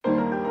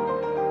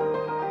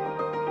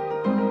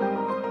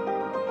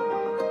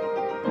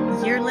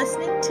You're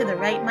listening to the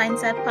Right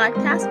Mindset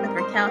Podcast with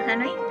Raquel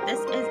Henry.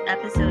 This is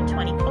episode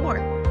 24.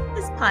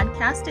 This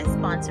podcast is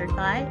sponsored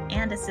by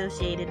and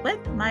associated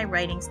with my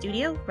writing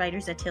studio,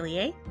 Writers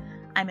Atelier.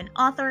 I'm an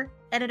author,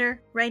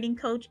 editor, writing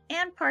coach,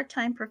 and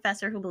part-time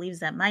professor who believes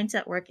that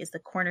mindset work is the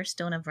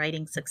cornerstone of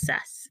writing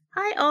success.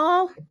 Hi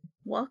all,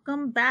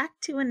 welcome back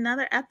to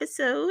another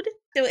episode.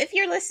 So if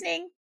you're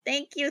listening,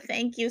 thank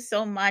you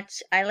so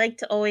much. I like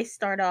to always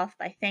start off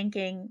by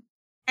thanking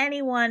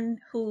anyone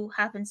who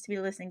happens to be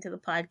listening to the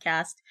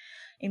podcast.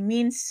 It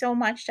means so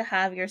much to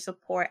have your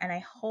support, and I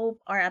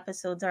hope our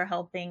episodes are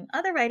helping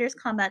other writers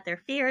combat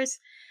their fears.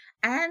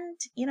 And,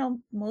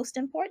 most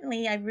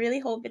importantly, I really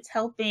hope it's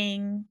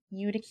helping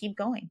you to keep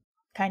going.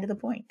 Kind of the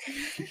point.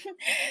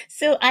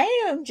 So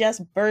I am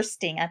just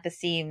bursting at the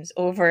seams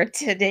over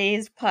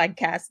today's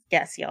podcast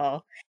guest,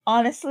 y'all.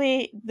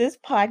 Honestly, this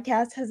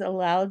podcast has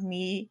allowed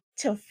me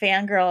to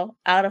fangirl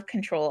out of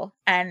control.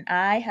 And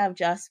I have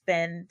just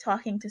been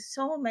talking to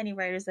so many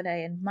writers that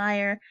I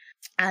admire.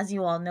 As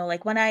you all know,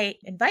 like when I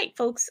invite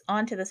folks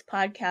onto this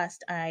podcast,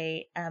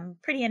 I am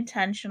pretty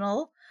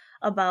intentional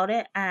about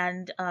it.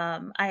 And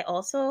I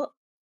also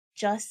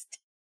just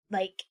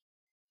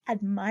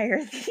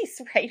admire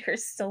these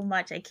writers so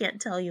much. I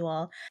can't tell you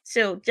all.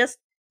 So just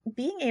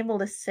being able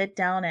to sit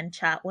down and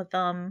chat with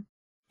them,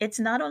 it's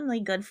not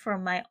only good for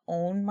my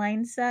own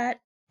mindset,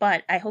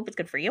 but I hope it's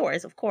good for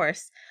yours, of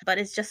course. But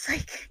it's just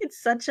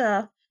it's such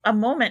a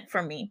moment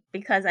for me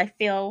because I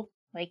feel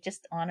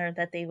just honored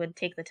that they would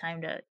take the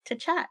time to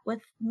chat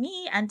with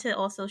me and to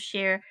also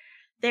share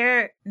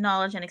their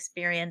knowledge and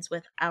experience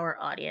with our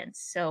audience.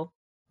 So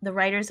the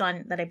writers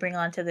that I bring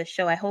onto this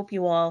show, I hope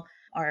you all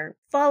are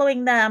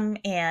following them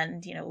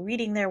and,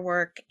 reading their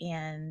work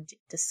and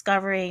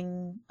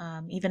discovering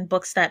even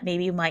books that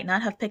maybe you might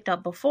not have picked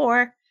up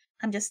before.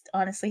 I'm just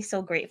honestly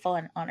so grateful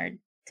and honored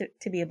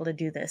to be able to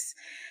do this.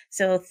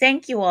 So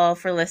thank you all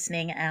for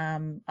listening.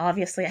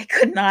 Obviously I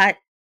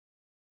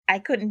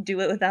couldn't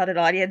do it without an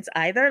audience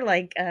either.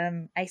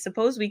 I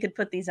suppose we could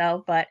put these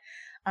out, but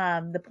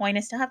the point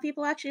is to have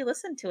people actually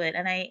listen to it.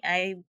 And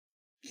I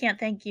can't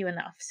thank you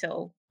enough.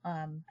 So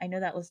I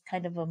know that was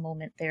kind of a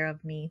moment there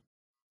of me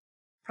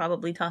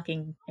probably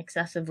talking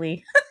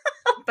excessively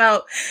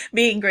about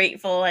being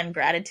grateful and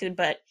gratitude,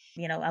 but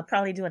I'll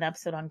probably do an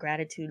episode on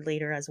gratitude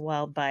later as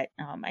well. But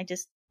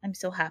I'm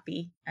so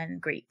happy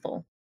and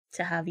grateful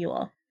to have you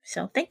all.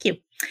 So thank you.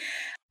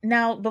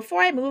 Now,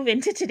 before I move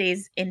into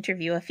today's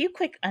interview, a few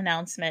quick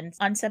announcements.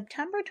 On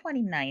September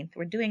 29th,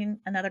 we're doing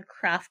another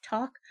craft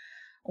talk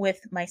with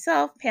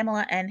myself,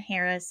 Pamela N.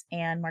 Harris,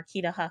 and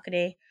Marquita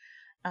Hockaday.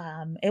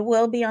 It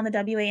will be on the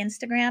WA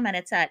Instagram, and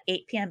it's at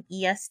 8 p.m.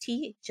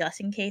 EST,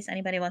 just in case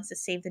anybody wants to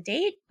save the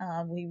date.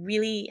 We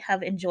really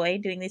have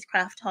enjoyed doing these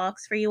craft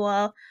talks for you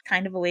all,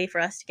 kind of a way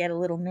for us to get a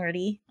little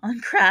nerdy on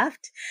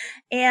craft.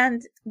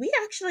 And we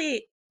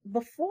actually,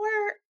 before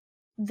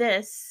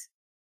this,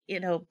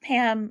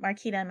 Pam,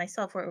 Marquita, and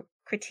myself were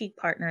critique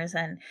partners,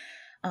 and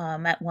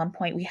at one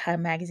point we had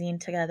a magazine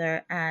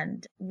together,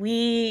 and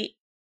we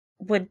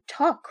would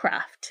talk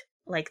craft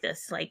like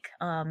this.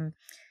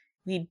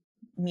 We'd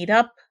meet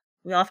up.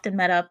 We often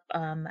met up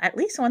at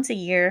least once a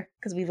year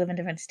because we live in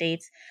different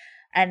states,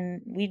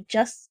 and we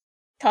just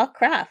talk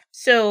craft.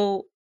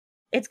 So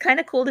it's kind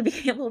of cool to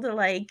be able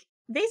to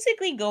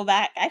basically go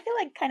back. I feel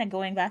like kind of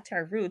going back to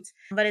our roots,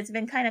 but it's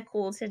been kind of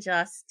cool to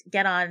just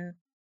get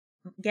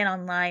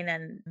online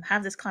and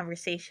have this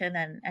conversation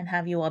and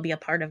have you all be a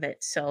part of it.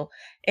 So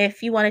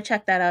if you want to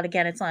check that out,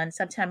 again, it's on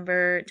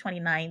September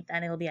 29th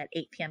and it'll be at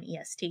 8 p.m.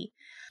 EST.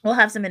 We'll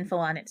have some info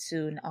on it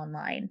soon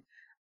online.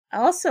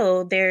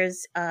 Also,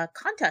 there's a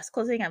contest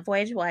closing at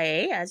Voyage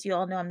YA. As you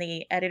all know, I'm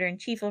the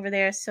editor-in-chief over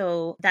there.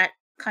 So that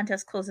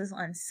contest closes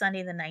on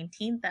Sunday the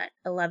 19th at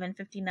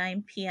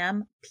 11:59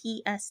 p.m.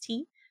 PST,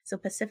 so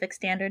Pacific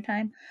Standard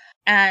Time.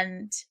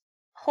 And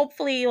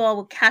hopefully you all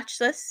will catch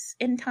this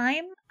in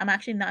time. I'm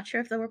actually not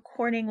sure if the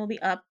recording will be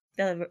up.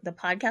 The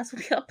podcast will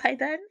be up by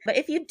then. But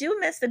if you do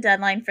miss the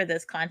deadline for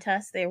this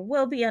contest, there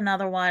will be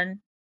another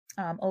one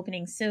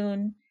opening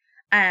soon.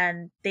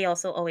 And they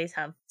also always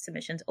have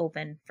submissions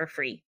open for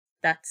free.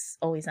 That's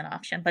always an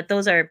option. But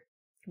those are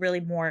really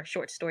more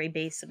short story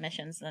based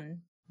submissions than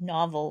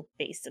novel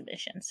based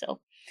submissions. So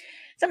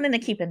something to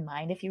keep in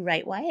mind if you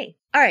write YA.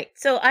 All right.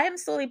 So I am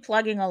slowly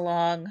plugging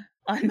along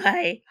on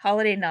my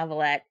holiday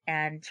novelette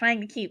and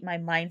trying to keep my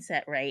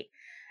mindset right.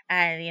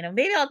 And,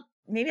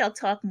 maybe I'll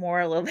talk more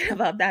a little bit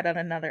about that on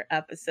another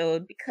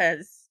episode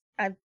because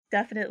I've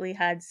definitely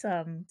had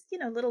some,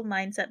 little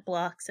mindset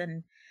blocks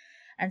and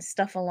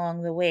stuff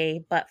along the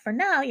way. But for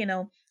now,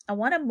 I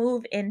want to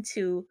move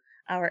into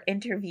our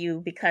interview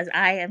because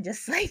I am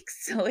just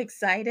so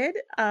excited.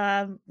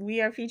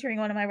 We are featuring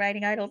one of my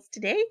writing idols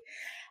today.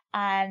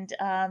 And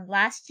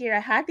last year I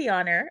had the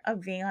honor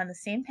of being on the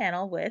same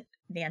panel with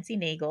Nancy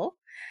Naigle.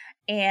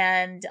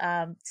 And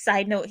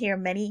side note here,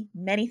 many,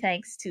 many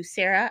thanks to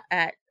Sarah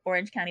at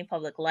Orange County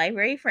Public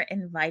Library for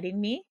inviting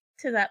me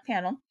to that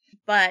panel.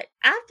 But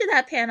after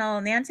that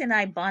panel, Nancy and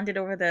I bonded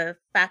over the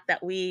fact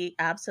that we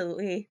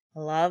absolutely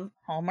love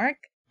Hallmark.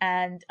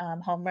 And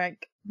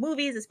Hallmark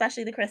movies,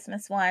 especially the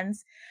Christmas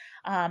ones.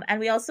 And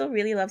we also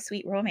really love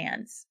sweet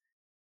romance.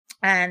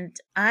 And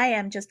I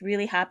am just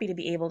really happy to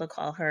be able to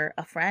call her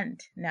a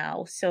friend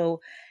now. So,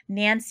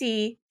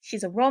 Nancy,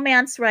 she's a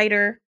romance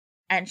writer,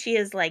 and she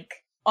is like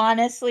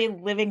honestly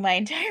living my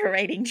entire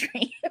writing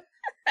dream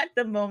at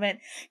the moment.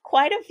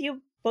 Quite a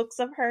few books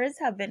of hers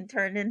have been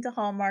turned into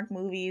Hallmark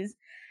movies,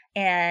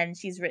 and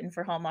she's written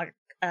for Hallmark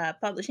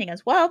Publishing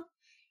as well.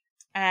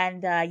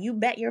 And you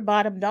bet your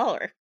bottom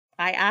dollar,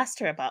 I asked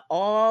her about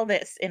all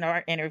this in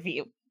our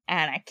interview,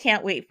 and I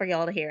can't wait for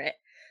y'all to hear it.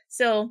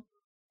 So,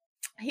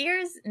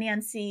 here's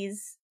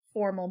Nancy's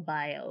formal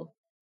bio.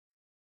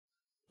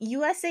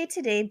 USA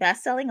Today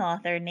bestselling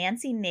author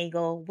Nancy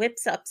Naigle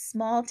whips up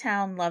small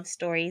town love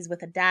stories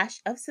with a dash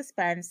of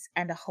suspense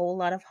and a whole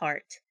lot of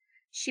heart.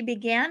 She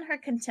began her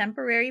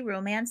contemporary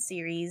romance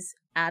series,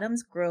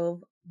 Adams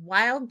Grove,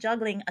 while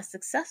juggling a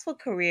successful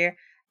career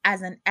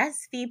as an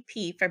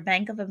SVP for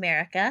Bank of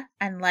America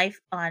and life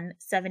on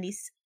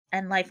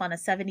a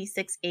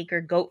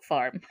 76-acre goat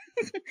farm.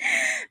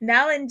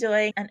 Now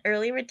enjoying an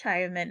early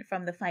retirement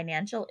from the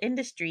financial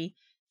industry,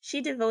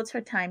 she devotes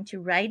her time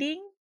to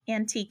writing,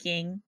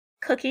 antiquing,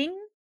 cooking,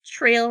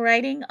 trail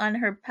riding on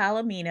her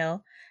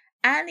Palomino,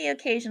 and the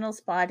occasional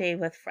spa day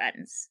with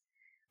friends.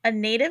 A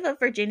native of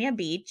Virginia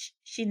Beach,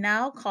 she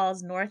now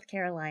calls North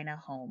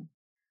Carolina home.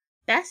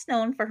 Best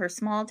known for her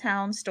small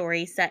town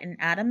story set in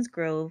Adams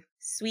Grove,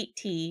 Sweet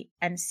Tea,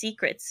 and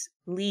Secrets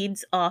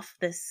leads off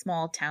this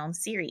small town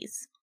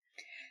series.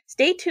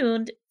 Stay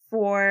tuned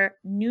for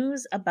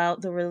news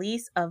about the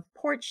release of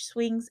Porch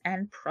Swings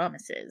and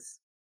Promises.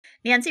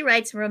 Nancy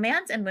writes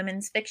romance and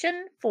women's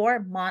fiction for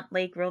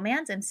Montlake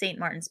Romance and St.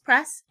 Martin's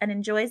Press and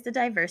enjoys the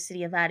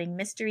diversity of adding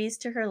mysteries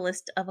to her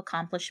list of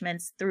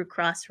accomplishments through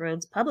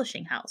Crossroads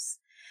Publishing House.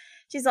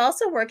 She's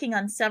also working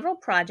on several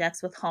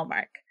projects with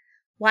Hallmark.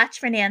 Watch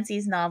for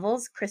Nancy's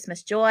novels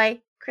Christmas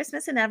Joy,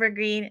 Christmas in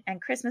Evergreen,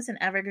 and Christmas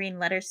in Evergreen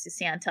Letters to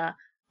Santa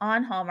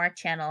on Hallmark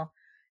Channel,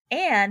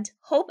 and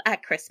Hope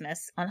at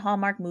Christmas on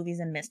Hallmark Movies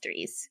and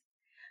Mysteries.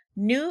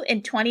 New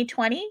in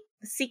 2020,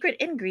 The Secret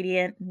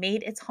Ingredient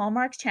made its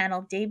Hallmark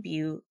Channel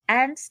debut,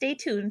 and stay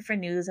tuned for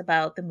news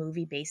about the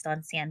movie based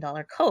on Sand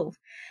Dollar Cove.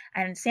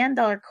 And Sand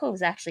Dollar Cove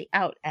is actually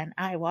out, and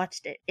I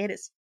watched it. It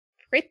is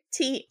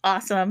pretty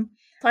awesome.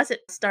 Plus,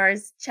 it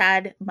stars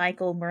Chad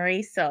Michael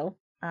Murray, so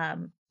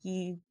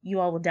you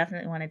all will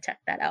definitely want to check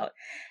that out.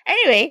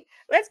 Anyway,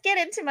 let's get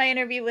into my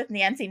interview with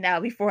Nancy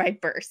now before I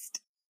burst.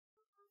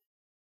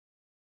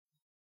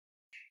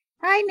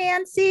 Hi,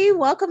 Nancy.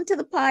 Welcome to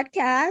the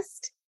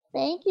podcast.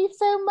 Thank you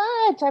so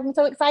much. I'm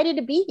so excited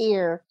to be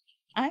here.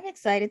 I'm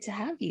excited to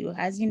have you.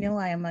 As you know,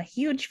 I am a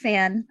huge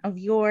fan of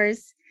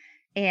yours,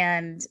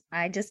 and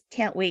I just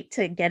can't wait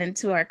to get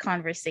into our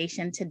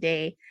conversation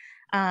today.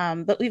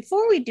 But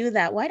before we do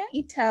that, why don't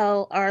you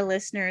tell our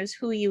listeners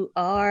who you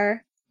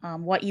are,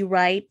 what you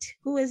write?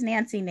 Who is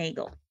Nancy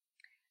Naigle?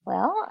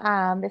 Well,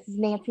 this is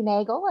Nancy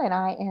Naigle, and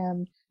I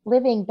am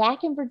living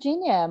back in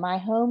Virginia, my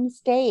home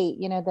state.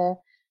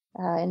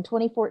 In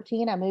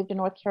 2014, I moved to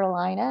North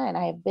Carolina, and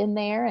I have been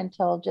there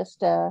until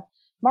just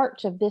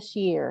March of this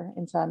year.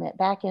 And so I'm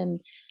back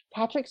in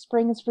Patrick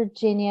Springs,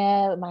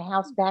 Virginia. My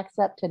house backs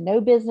up to No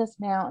Business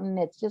Mountain.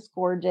 It's just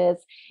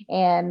gorgeous.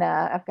 And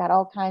I've got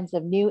all kinds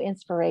of new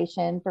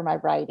inspiration for my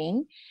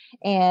writing.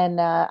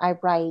 And I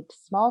write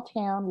small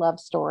town love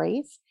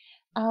stories.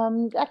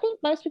 I think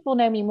most people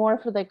know me more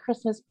for the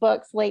Christmas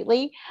books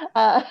lately,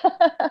 uh,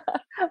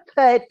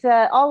 but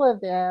all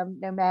of them,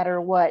 no matter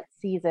what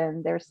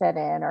season they're set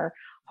in, are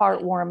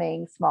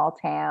heartwarming, small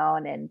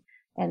town, and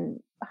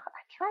I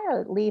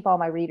try to leave all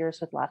my readers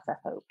with lots of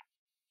hope.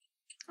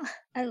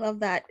 I love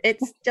that.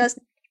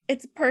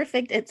 It's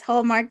perfect. It's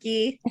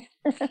Hallmarky,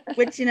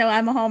 which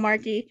I'm a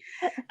Hallmarky.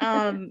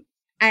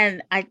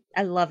 And I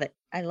love it.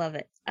 I love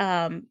it.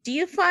 Do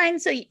you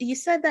find, so you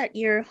said that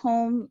your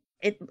home,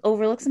 it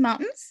overlooks the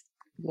mountains?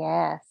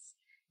 Yes.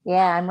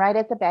 Yeah, I'm right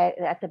at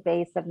the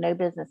base of No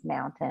Business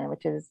Mountain,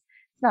 which is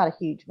it's not a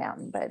huge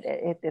mountain, but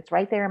it's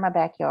right there in my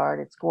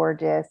backyard. It's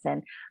gorgeous,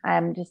 and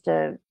I'm just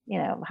a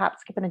hop,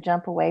 skip, and a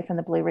jump away from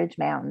the Blue Ridge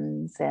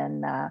Mountains,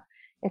 and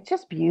it's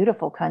just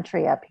beautiful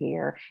country up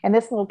here. And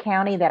this little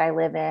county that I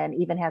live in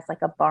even has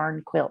like a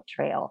barn quilt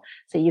trail,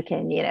 so you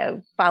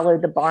can follow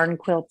the barn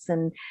quilts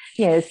and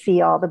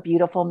see all the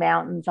beautiful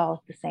mountains all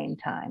at the same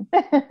time.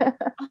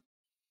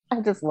 I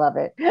just love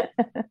it.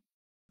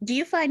 Do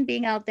you find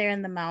being out there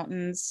in the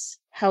mountains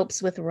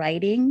helps with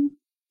writing?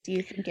 Do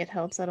you think it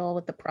helps at all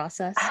with the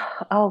process?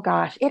 Oh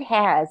gosh, it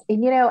has.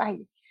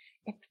 And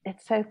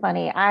it's so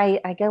funny.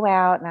 I go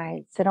out and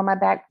I sit on my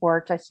back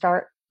porch. I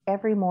start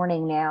every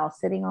morning now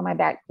sitting on my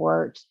back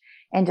porch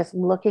and just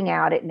looking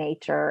out at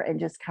nature and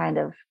just kind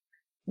of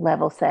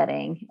level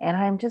setting. And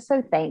I'm just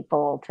so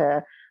thankful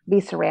to be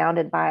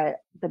surrounded by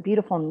the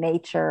beautiful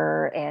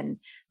nature and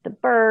the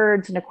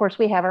birds. And of course,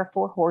 we have our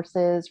four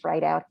horses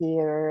right out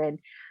here. And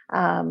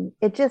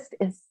it just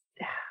is,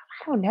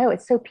 I don't know,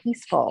 it's so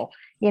peaceful.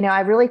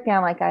 I really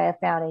found like I have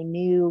found a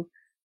new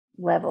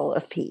level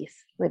of peace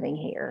living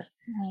here.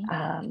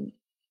 Mhm.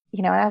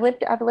 and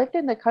I've lived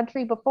in the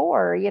country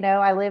before.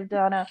 I lived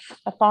on a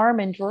farm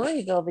in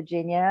Druryville,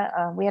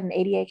 Virginia. We had an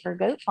 80-acre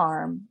goat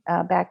farm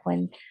back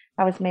when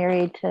I was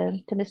married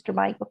to Mr.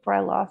 Mike before I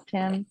lost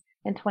him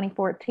in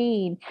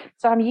 2014.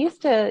 So I'm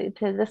used to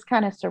this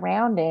kind of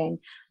surrounding,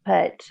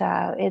 but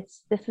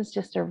this is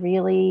just a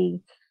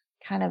really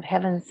kind of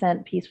heaven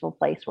sent peaceful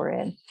place we're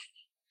in.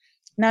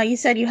 Now you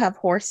said you have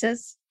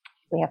horses.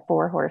 We have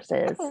 4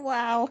 horses.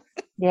 Wow.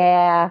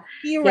 Yeah,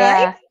 You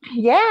right?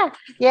 yeah,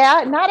 yeah,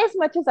 yeah. Not as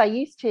much as I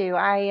used to.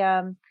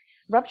 I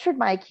ruptured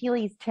my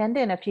Achilles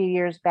tendon a few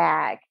years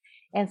back,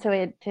 and so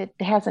it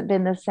hasn't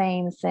been the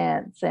same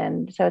since.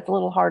 And so it's a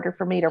little harder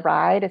for me to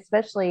ride,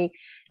 especially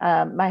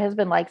my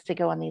husband likes to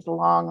go on these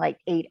long, like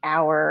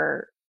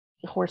 8-hour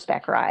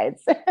horseback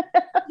rides.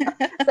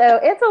 So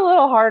it's a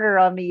little harder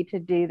on me to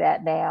do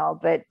that now,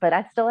 but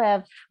I still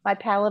have my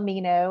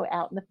Palomino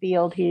out in the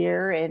field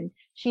here, and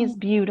she's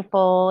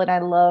beautiful, and I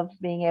love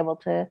being able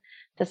to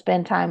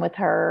spend time with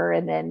her.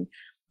 And then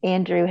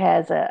Andrew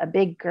has a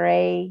big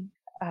gray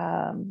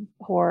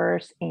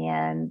horse,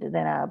 and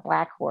then a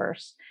black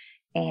horse,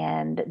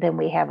 and then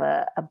we have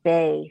a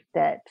bay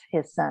that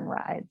his son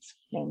rides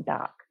named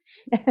Doc.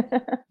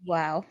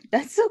 Wow,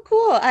 that's so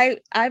cool.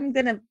 I'm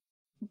gonna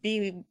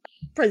be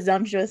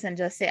presumptuous and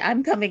just say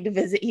I'm coming to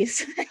visit you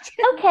so I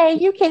can. Okay,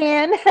 you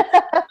can.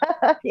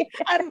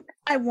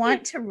 I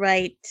want to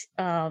write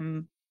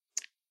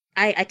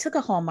I took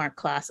a Hallmark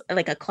class,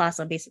 like a class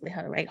on basically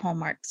how to write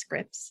Hallmark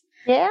scripts.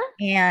 Yeah.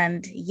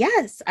 And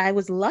yes, I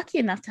was lucky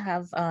enough to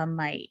have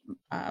my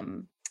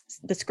um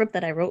the script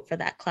that I wrote for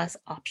that class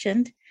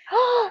optioned.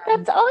 Oh,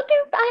 Um, that's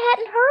I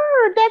hadn't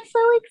heard. That's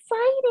so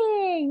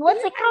exciting.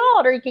 What's it yeah.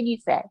 called? Or can you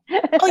say?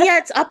 Oh yeah,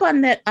 it's up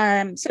on the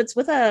so it's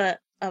with a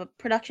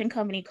production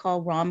company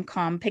called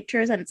Romcom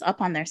Pictures, and it's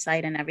up on their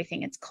site and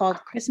everything. It's called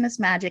Christmas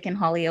Magic in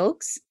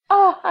Hollyoaks.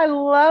 Oh, I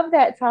love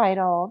that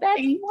title. That's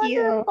Thank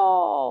you.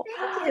 wonderful.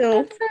 Thank you.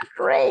 That's so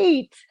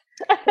great.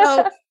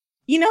 Well,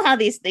 you know how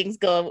these things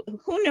go.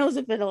 Who knows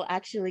if it'll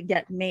actually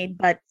get made,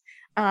 but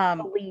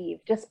Believe,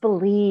 just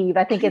believe.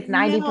 I think I it's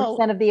know.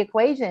 90% of the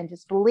equation.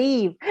 Just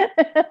believe.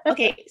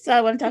 Okay, so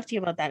I want to talk to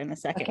you about that in a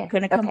second. We're Okay,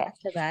 going to come okay. back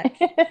to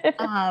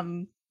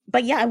that.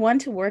 But yeah, I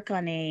want to work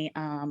on a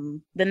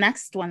the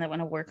next one I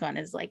want to work on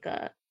is like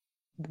a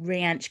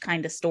ranch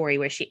kind of story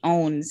where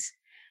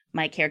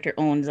my character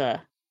owns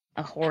a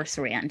horse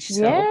ranch.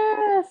 So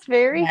Yes,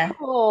 very yeah. I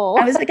cool.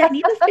 was like,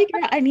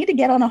 I need to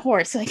get on a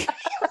horse. Like,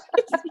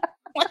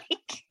 like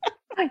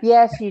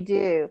Yes, you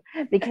do,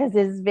 because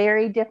it's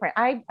very different.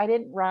 I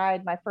didn't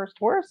ride my first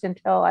horse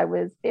until I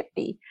was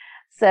 50.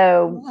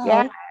 So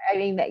yeah, wow. I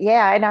mean,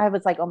 yeah, and I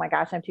was like, oh my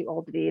gosh, I'm too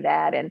old to do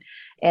that. And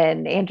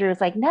Andrew was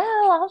like,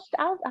 no,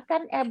 I've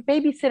got a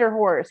babysitter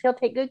horse. He'll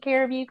take good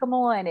care of you. Come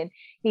on. And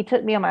he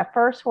took me on my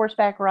first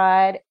horseback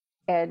ride,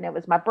 and it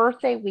was my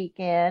birthday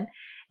weekend.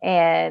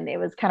 And it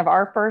was kind of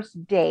our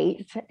first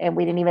date, and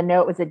we didn't even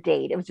know it was a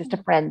date. It was just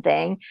a friend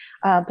thing,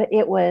 but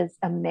it was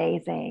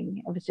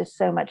amazing. It was just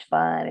so much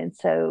fun and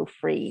so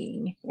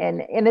freeing,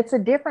 and it's a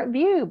different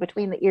view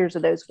between the ears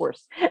of those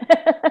horses.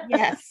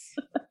 Yes.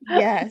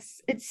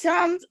 Yes. It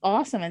sounds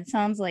awesome. It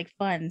sounds like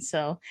fun.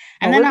 So,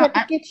 and Well, then we'll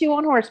have to get you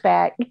on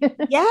horseback.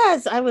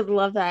 yes, I would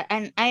love that.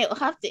 And I'll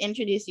have to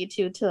introduce you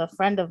to a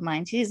friend of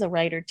mine. She's a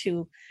writer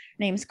too,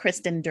 name's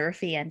Kristen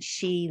Durfee, and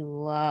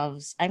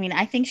I mean,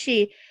 I think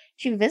she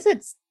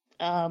visits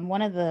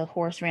one of the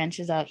horse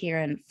ranches out here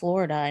in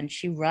Florida, and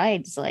she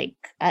rides like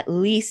at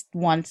least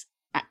once.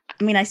 I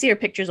mean, I see her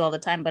pictures all the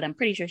time, but I'm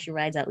pretty sure she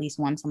rides at least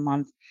once a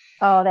month.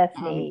 Oh, that's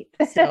neat.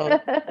 So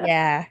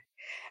yeah.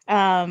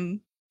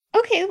 Um,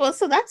 okay, well,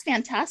 so that's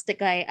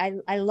fantastic.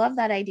 I love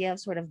that idea of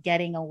sort of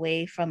getting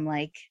away from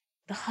like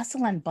the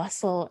hustle and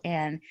bustle,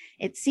 and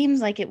it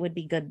seems like it would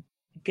be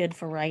good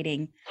for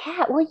writing.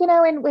 Yeah, well,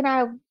 and when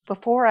I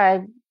before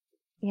I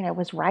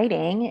was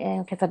writing,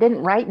 and because I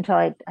didn't write until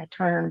I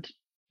turned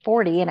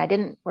 40, and I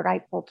didn't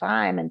write full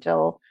time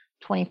until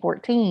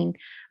 2014.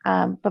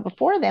 But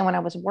before then, when I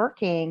was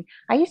working,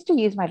 I used to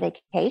use my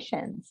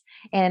vacations,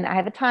 and I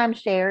have a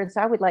timeshare. And so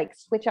I would like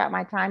switch out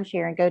my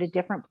timeshare and go to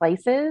different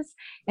places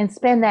and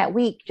spend that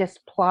week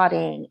just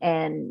plotting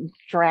and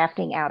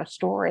drafting out a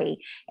story.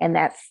 And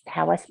that's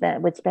how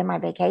would spend my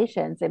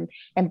vacations,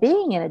 and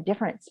being in a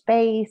different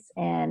space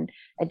and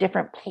a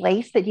different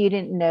place that you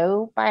didn't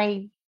know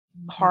by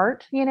Mhm.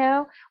 heart,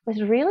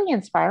 was really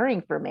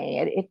inspiring for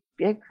me.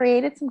 It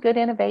created some good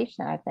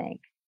innovation, I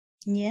think.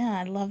 Yeah,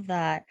 I love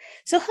that.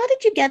 So how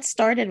did you get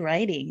started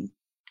writing?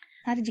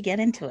 How did you get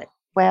into it?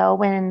 Well,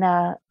 when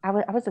I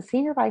was a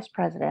senior vice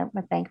president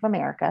with Bank of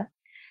America,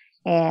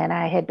 and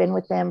I had been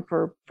with them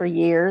for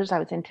years. I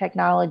was in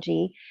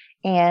technology,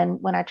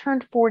 and when I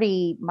turned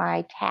 40,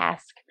 my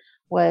task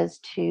was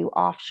to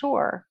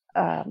offshore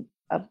a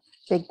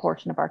big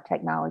portion of our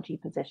technology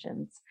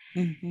positions.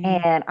 Hmm.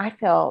 And I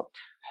felt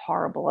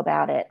horrible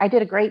about it. I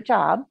did a great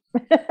job,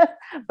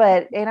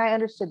 and I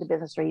understood the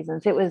business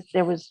reasons. It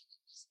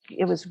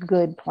was a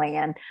good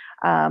plan,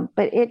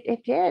 but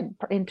it did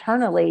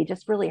internally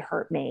just really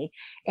hurt me,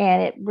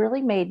 and it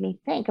really made me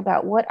think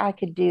about what I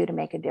could do to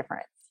make a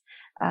difference.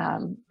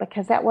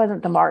 because that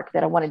wasn't the mark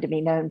that I wanted to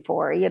be known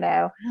for, you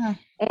know. Yeah.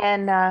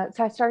 And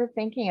so I started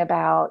thinking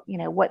about,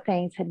 what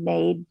things had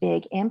made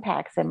big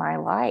impacts in my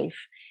life.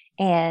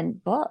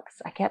 And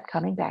books, I kept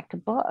coming back to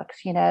books,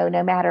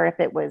 no matter if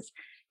it was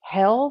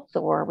health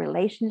or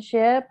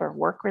relationship or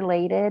work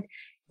related.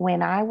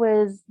 When I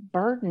was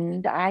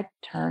burdened, I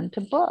turned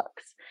to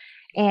books.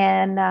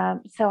 And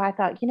so I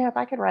thought, if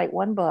I could write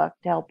one book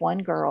to help one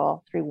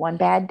girl through one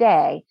bad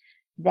day,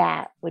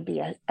 that would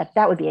be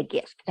that would be a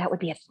gift. That would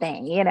be a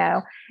thing.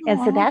 And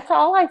so Aw, that's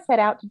all I set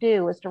out to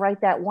do, was to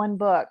write that one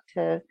book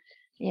to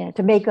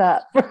make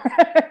up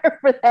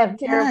for that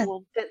yeah.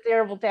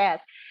 terrible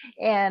task.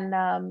 And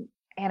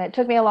and it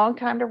took me a long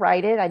time to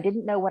write it. I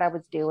didn't know what I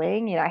was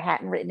doing. I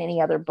hadn't written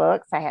any other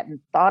books. I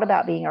hadn't thought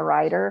about being a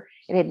writer.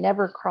 It had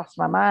never crossed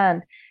my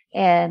mind.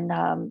 And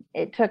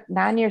it took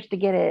 9 years to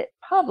get it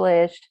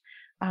published.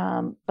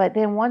 But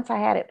then once I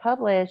had it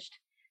published,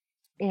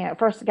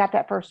 first got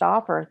that first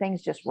offer,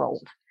 things just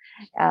rolled.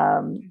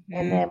 And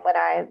Mhm. then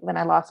when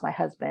I lost my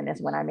husband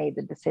is when I made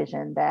the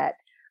decision that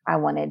I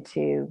wanted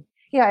to.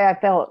 I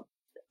felt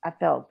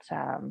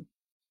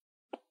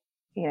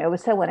it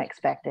was so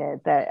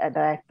unexpected that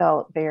I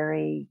felt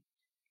very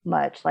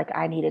much like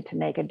I needed to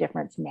make a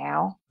difference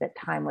now, that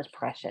time was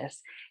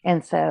precious.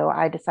 And so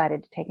I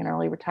decided to take an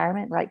early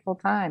retirement, right, full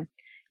time.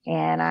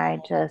 And I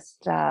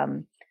just,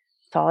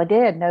 that's all I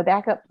did. No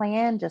backup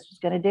plan, just was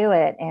going to do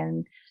it.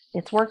 And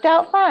it's worked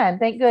out fine.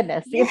 Thank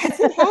goodness. Yes,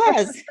 it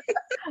has.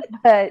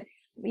 But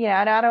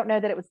I don't know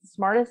that it was the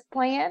smartest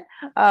plan.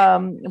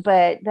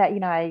 But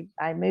that,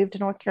 I moved to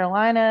North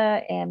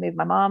Carolina and moved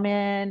my mom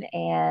in,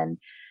 and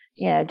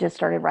just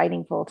started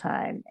writing full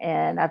time.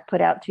 And I've put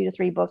out 2 to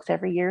 3 books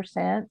every year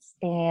since,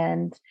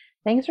 and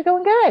things are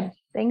going good.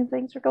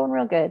 Things are going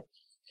real good.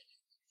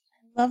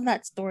 Love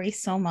that story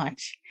so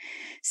much.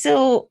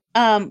 So,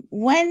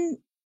 when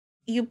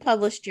you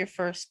published your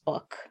first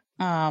book,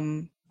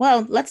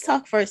 well, let's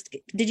talk first.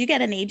 Did you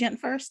get an agent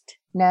first?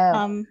 No,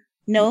 Um,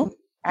 no?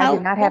 I did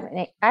How? not have Well,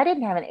 an. I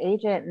didn't have an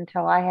agent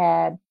until I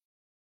had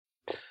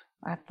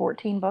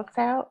 14 books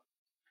out.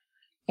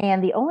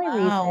 And the only wow.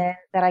 reason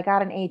that I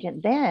got an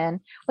agent then,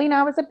 well,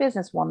 I was a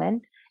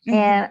businesswoman, Hmm.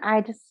 and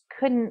I just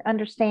couldn't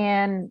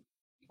understand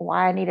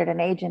why I needed an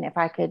agent if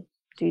I could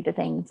do the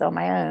things on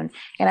my own.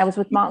 And I was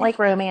with Montlake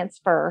Romance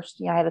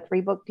first. I had a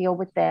 3 book deal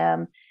with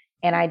them,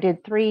 and I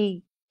did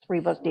three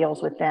book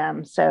deals with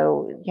them.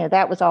 So,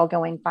 that was all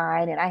going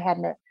fine. And I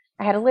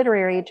had a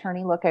literary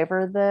attorney look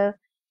over the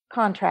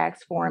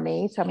contracts for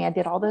me. So, I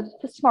did all the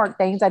smart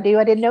things I do.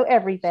 I didn't know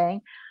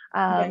everything.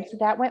 Right. So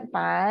that went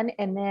fine.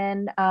 And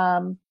then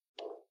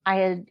I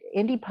had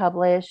indie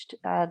published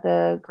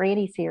the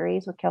Granny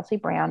series with Kelsey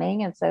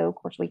Browning. And so, of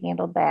course, we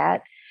handled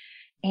that.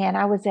 And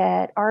I was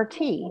at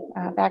RT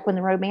back when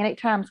the Romantic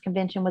Times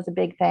convention was a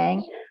big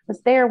thing. I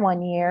was there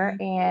one year,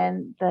 Mhm.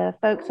 and the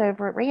folks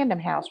over at Random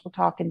House were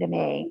talking to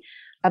me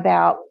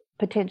about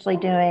potentially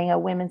doing a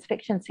women's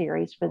fiction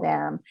series for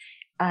them.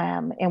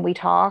 And we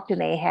talked,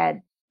 and they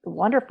had a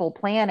wonderful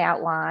plan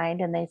outlined.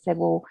 And they said,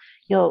 "Well,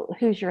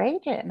 who's your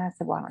agent?" And I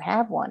said, "Well, I don't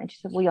have one." And she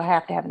said, "Well, you'll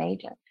have to have an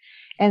agent."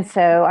 And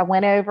so I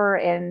went over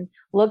and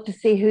looked to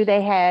see who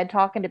they had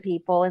talking to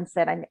people, and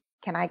said,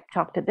 "Can I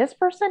talk to this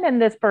person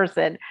and this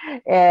person?"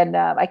 And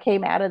I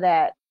came out of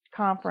that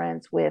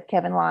conference with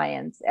Kevin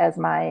Lyons as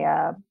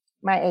my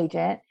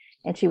agent,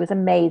 and she was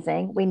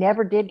amazing. We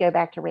never did go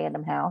back to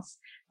Random House.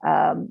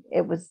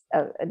 It was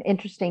an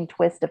interesting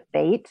twist of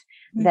fate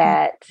Mhm.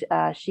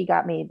 that she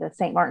got me the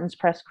St. Martin's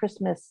Press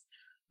Christmas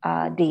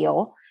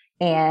deal.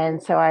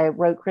 And so I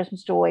wrote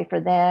Christmas Joy for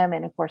them.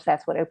 And of course,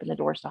 that's what opened the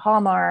doors to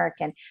Hallmark.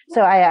 And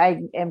so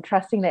I am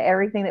trusting that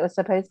everything that was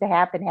supposed to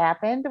happen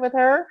happened with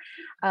her.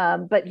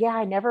 But yeah,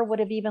 I never would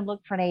have even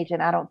looked for an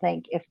agent, I don't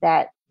think, if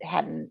that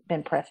hadn't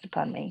been pressed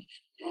upon me.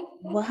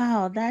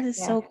 Wow, that is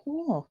Yeah. so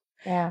cool.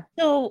 Yeah.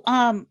 So,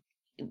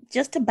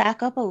 just to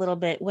back up a little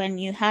bit, when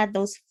you had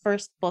those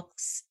first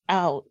books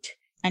out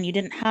and you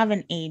didn't have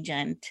an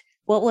agent,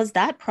 what was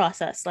that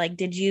process like?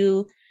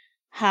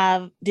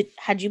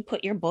 Had you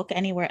put your book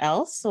anywhere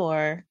else,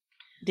 or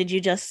did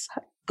you just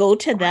go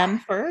to them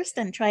first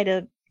and try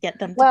to get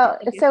them to pick Well,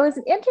 up your so it was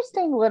an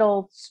interesting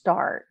little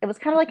start. It was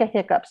kind of like a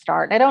hiccup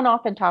start. I don't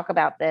often talk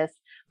about this,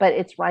 but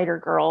it's Writer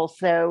Girl,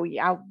 so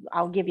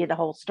I'll give you the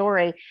whole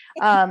story.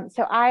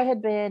 So I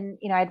had been,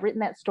 I'd written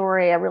that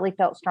story. I really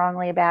felt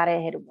strongly about it.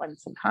 I had won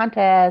some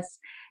contests,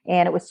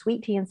 and it was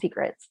Sweet Tea and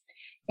Secrets,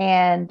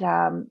 and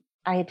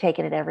I had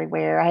taken it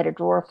everywhere. I had a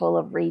drawer full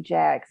of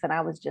rejects, and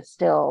I was just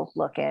still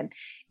looking.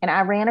 And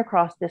I ran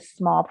across this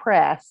small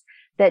press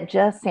that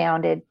just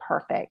sounded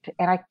perfect.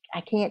 And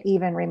I can't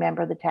even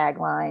remember the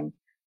tagline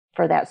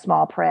for that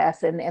small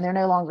press. And they're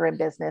no longer in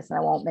business, and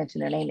I won't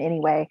mention their name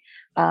anyway.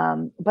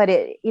 But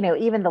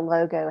even the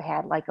logo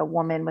had like a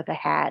woman with a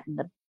hat and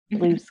the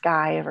blue Mhm.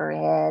 sky over her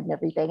head and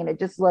everything. And it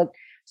just looked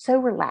so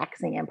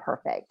relaxing and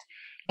perfect.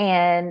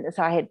 And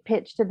so I had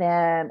pitched to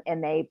them,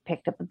 and they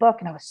picked up the book,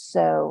 and I was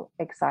so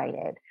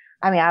excited.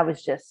 I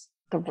was just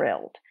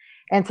thrilled.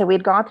 And so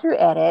we'd gone through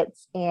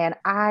edits, and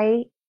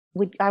I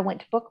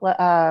went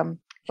to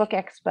Book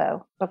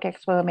Expo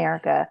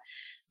America,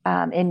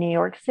 in New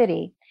York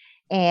City.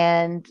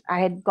 And I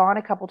had gone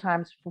a couple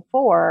times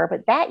before,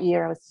 but that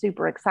year I was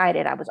super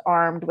excited. I was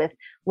armed with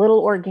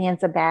little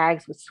organza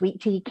bags with sweet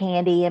tea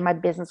candy and my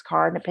business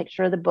card and a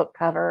picture of the book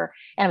cover.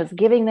 And I was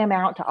giving them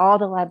out to all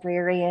the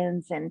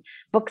librarians and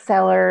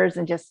booksellers,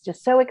 and just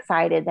so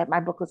excited that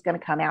my book was going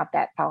to come out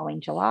that following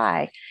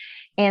July.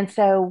 And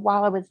so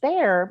while I was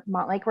there,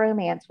 Montlake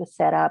Romance was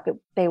set up.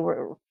 They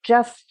were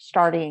just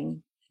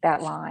starting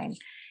that line.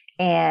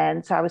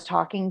 And so I was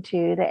talking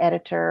to the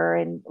editor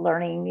and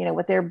learning,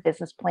 what their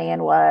business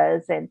plan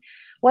was, and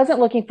wasn't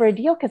looking for a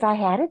deal because I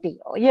had a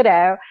deal.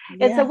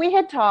 And so Yeah. we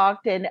had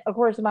talked. And of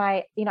course,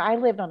 I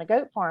lived on a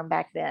goat farm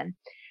back then.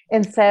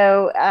 And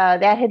so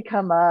that had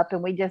come up,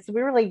 and we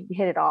really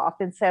hit it off.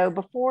 And so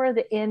before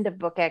the end of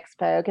Book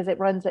Expo, because it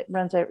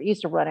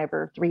used to run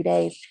over 3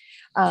 days,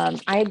 I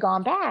had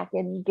gone back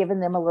and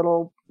given them a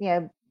little,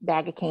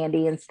 bag of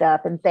candy and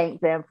stuff, and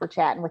thanked them for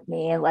chatting with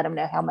me and let them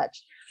know how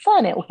much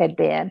fun it had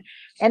been.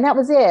 And that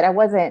was it. I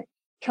wasn't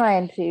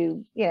trying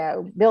to,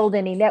 build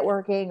any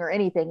networking or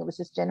anything. It was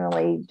just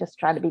generally just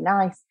trying to be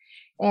nice.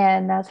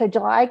 And so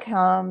July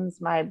comes,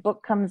 my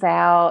book comes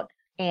out,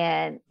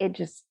 and it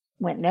just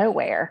went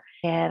nowhere.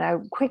 And I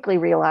quickly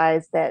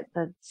realized that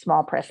the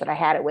small press that I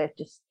had it with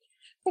just,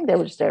 I think they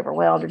were just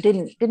overwhelmed or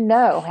didn't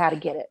know how to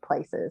get it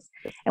places.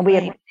 And we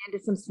had Right. run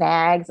into some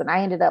snags, and I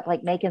ended up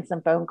like making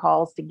some phone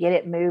calls to get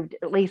it moved,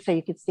 at least so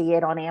you could see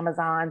it on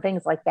Amazon,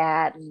 things like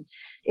that. And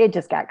it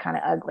just got kind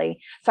of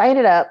ugly. So I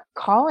ended up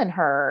calling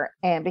her,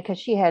 and because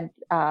she had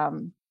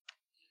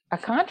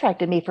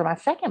contracted me for my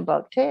second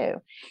book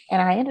too.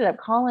 And I ended up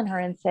calling her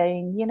and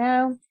saying,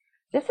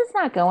 this is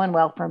not going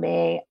well for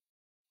me.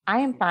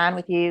 I am fine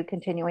with you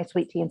continuing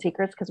Sweet Tea and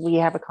Secrets because we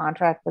have a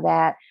contract for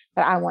that,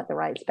 but I want the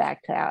rights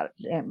back to Out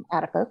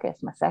of Focus,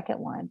 my second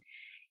one.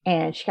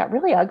 And she got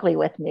really ugly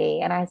with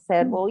me. And I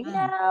said, Oh, well,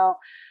 wow.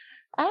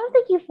 I don't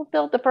think you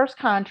fulfilled the first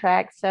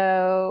contract,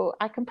 so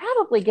I can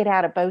probably get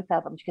out of both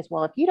of them. She goes,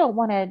 well, if you don't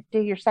want to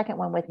do your second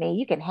one with me,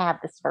 you can have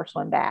this first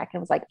one back. And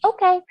I was like,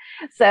 okay.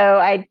 So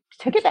I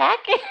took it back,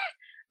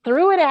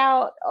 threw it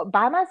out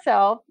by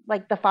myself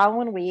like the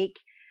following week,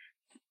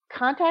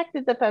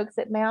 contacted the folks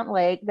at Mount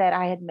Lake that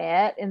I had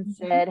met and Mhm.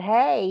 said,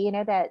 hey,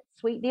 that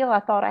sweet deal I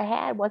thought I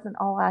had wasn't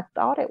all I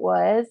thought it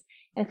was.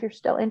 And if you're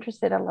still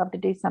interested, I'd love to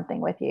do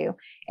something with you.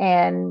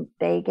 And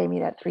they gave me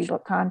that 3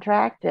 book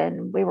contract,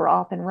 and we were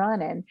off and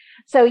running.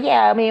 So,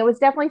 yeah, I mean, it was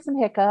definitely some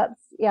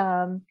hiccups.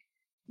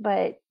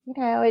 But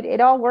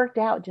it all worked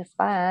out just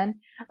fine.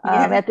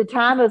 Yeah. At the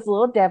time, it was a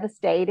little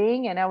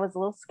devastating, and I was a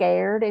little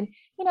scared. And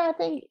I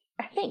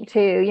think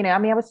too, I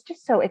mean, I was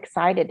just so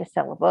excited to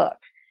sell a book,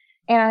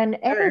 and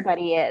Sure.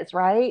 everybody is,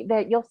 right,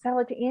 that you'll sell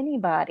it to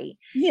anybody.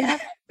 And Yeah.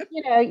 I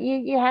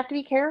think, you have to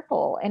be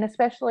careful, and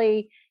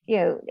especially,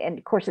 and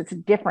of course it's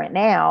different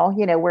now,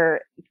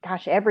 where,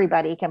 gosh,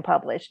 everybody can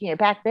publish.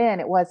 Back then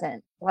it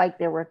wasn't like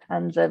there were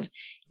tons of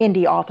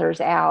indie authors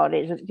out.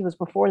 It was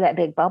before that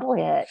big bubble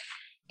hit.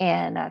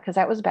 And because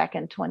that was back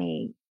in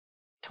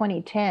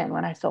 2010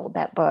 when I sold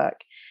that book.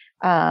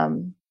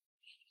 um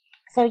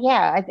so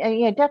yeah,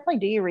 definitely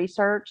do your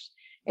research.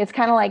 It's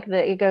kind of like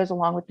it goes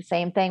along with the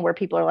same thing where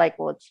people are like,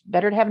 well, it's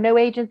better to have no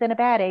agent than a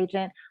bad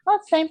agent. Well,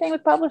 it's the same thing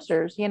with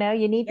publishers. You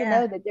need to Yeah.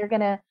 know that they're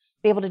going to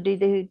be able to do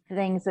the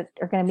things that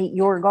are going to meet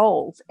your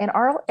goals. And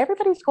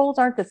everybody's goals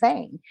aren't the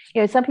same.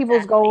 Some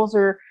people's Exactly. goals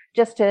are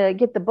just to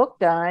get the book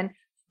done.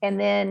 And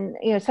then,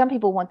 some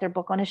people want their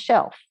book on a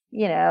shelf,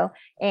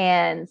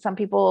 and some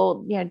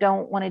people,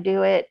 don't want to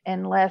do it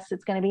unless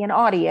it's going to be an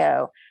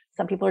audio.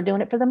 Some people are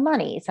doing it for the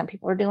money. Some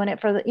people are doing it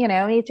for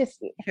it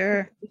just,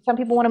 Sure. some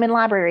people want them in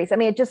libraries. I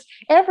mean, it just,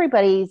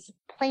 everybody's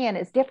plan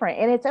is different,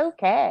 and it's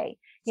okay.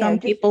 Some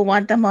Just, people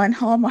want them on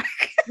Hallmark.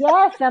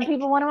 yeah, some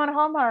people want them on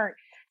Hallmark.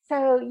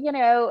 So,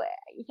 yeah,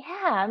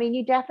 I mean,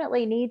 you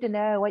definitely need to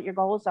know what your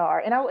goals are.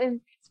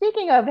 And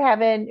speaking of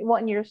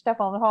wanting your stuff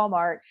on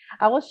Hallmark,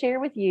 I will share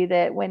with you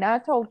that when I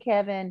told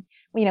Kevin,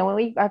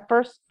 I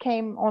first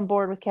came on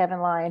board with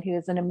Kevin Lyon, who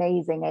is an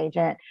amazing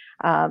agent,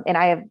 and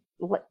I have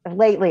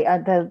lately,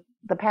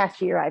 the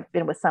past year, I've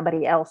been with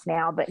somebody else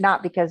now, but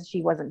not because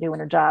she wasn't doing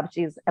her job.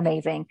 She's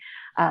amazing.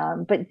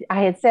 But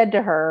I had said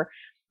to her,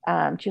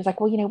 she was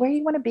like, well, where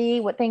you want to be,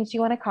 what things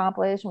you want to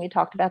accomplish. And we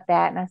talked about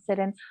that. And I said,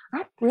 and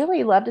I'd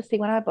really love to see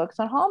one of my books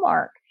on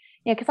Hallmark.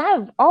 Because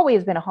I've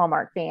always been a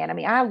Hallmark fan. I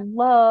mean, I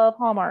love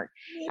Hallmark.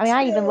 Me I mean,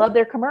 I even too. love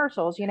their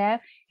commercials.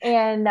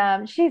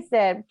 And she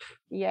said,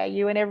 yeah,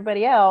 you and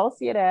everybody else.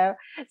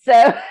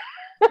 So,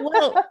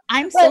 Well,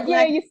 I'm so but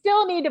glad. you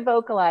still need to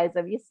vocalize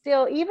them. You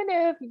still, even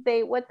if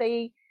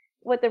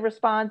what the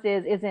response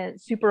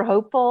isn't super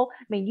hopeful.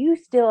 I mean, you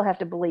still have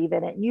to believe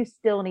in it. You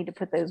still need to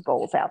put those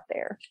goals out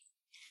there.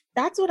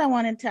 That's what I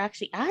wanted to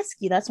actually ask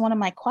you. That's one of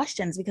my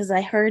questions because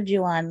I heard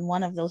you on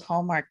one of those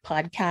Hallmark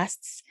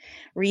podcasts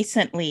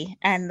recently,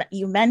 and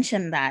you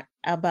mentioned that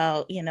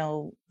about,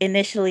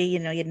 initially,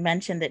 you'd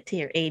mentioned it to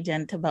your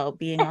agent about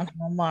being on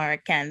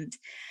Hallmark, and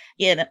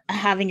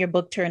having your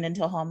book turned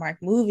into a Hallmark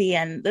movie,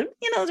 and the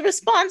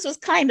response was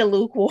kind of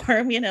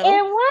lukewarm, It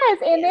was.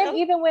 And you then know.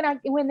 even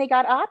when they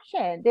got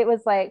optioned, it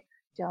was like,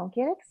 don't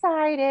get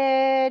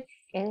excited.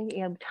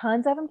 And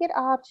tons of them get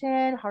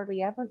optioned.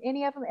 Hardly ever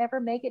any of them ever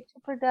make it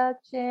to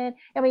production.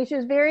 I mean, she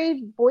was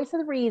very voice of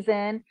the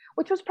reason,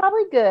 which was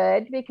probably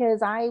good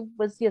because I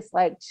was just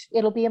like,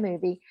 it'll be a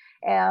movie.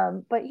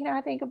 But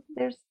I think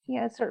there's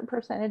a certain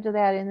percentage of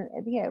that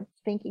in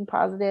thinking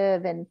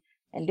positive and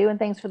doing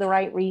things for the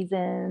right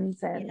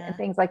reasons and Yeah.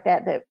 things like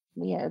that that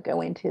go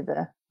into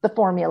the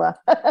formula.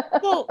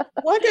 So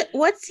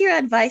what's your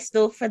advice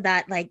though for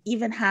that, like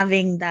even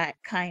having that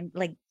kind,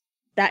 like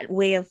that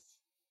way of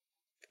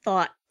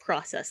thought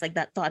process, like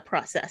that thought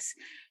process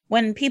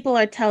when people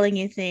are telling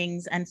you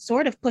things and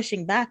sort of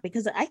pushing back,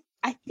 because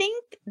I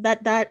think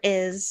that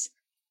is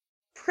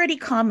pretty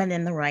common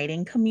in the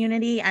writing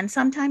community, and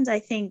sometimes I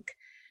think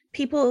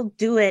people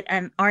do it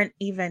and aren't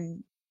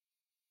even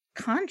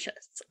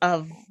conscious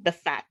of the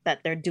fact that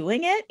they're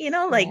doing it,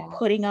 like Yeah.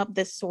 putting up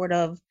this sort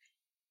of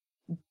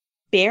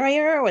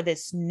barrier or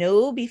this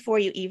no before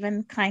you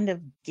even kind of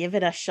give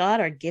it a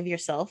shot or give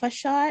yourself a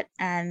shot.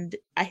 And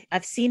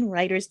I've seen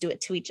writers do it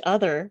to each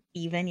other,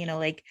 even,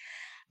 like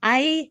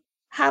I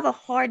have a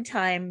hard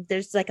time.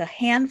 There's like a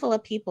handful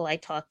of people I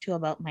talk to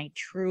about my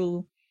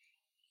true,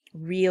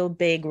 real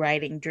big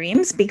writing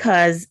dreams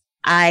because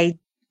I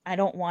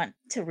don't want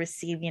to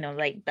receive,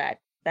 like that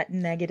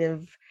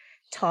negative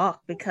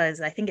talk,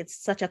 because I think it's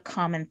such a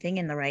common thing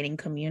in the writing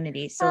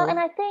community. Well, and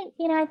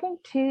So I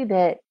think too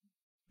that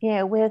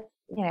with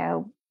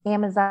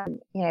Amazon,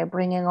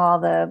 bringing all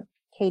the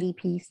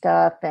KDP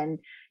stuff and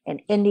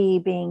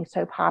indie being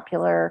so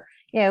popular,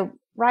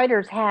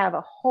 writers have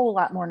a whole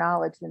lot more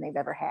knowledge than they've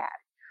ever had.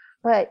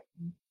 But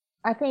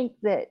I think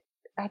that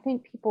I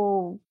think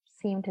people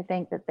seem to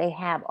think that they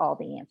have all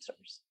the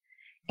answers.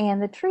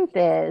 And the truth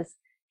is,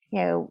 you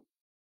know,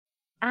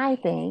 I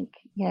think,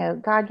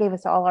 God gave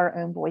us all our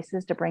own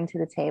voices to bring to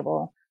the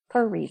table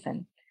for a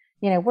reason.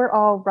 We're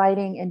all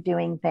writing and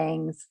doing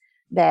things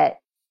that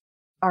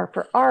are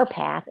for our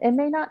path and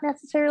may not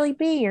necessarily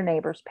be your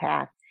neighbor's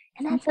path.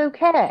 And that's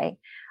okay.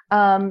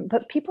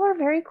 But people are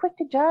very quick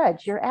to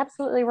judge. You're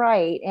absolutely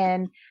right.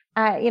 And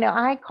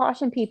I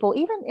caution people,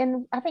 even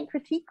in I think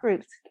critique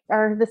groups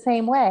are the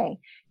same way,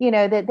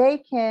 that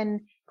they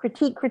can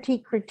critique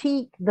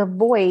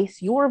voice,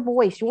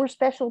 your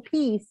special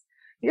piece,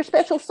 your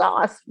special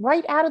sauce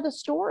right out of the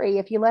story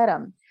if you let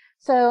them.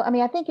 So, I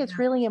mean, I think it's yeah.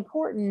 really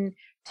important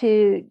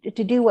to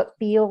do what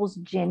feels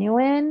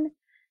genuine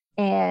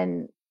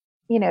and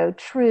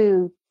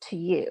true to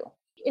you.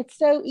 It's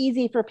so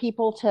easy for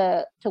people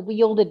to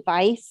wield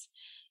advice,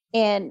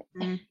 and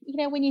Mm,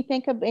 when you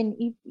think of and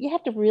you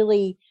have to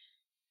really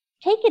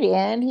take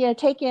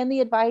in the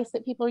advice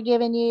that people are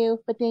giving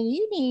you, but then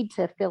you need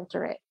to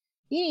filter it.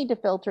 You need to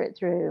filter it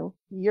through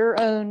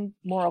your own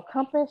moral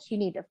compass. You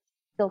need to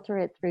filter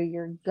it through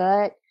your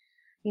gut.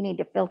 You need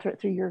to filter it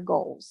through your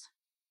goals,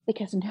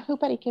 because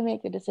nobody can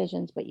make the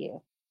decisions but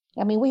you.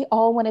 I mean, we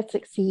all want to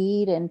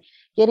succeed, and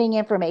getting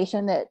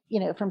information that,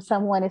 from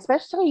someone,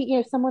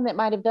 especially, someone that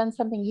might have done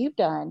something you've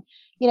done,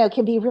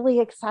 can be really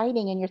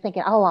exciting. And you're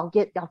thinking, oh, I'll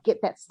get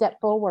that step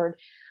forward.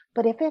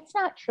 But if it's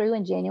not true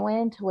and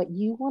genuine to what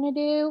you want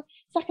to do,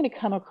 it's not going to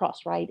come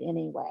across right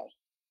anyway.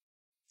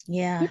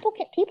 yeah, People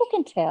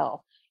can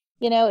tell,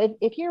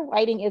 if your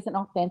writing isn't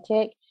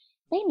authentic,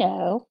 they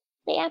know,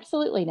 they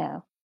absolutely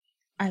know.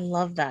 I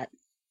love that.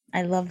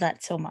 I love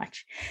that so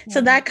much. So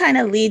Yeah. that kind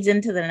of leads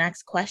into the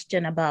next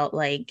question about,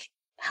 like,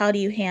 how do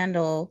you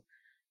handle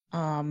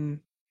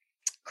um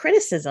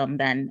criticism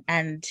then?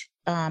 And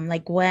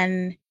like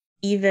when,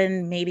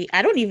 even maybe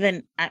I don't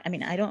even I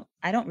mean I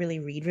don't really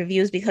read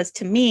reviews, because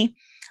to me,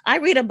 I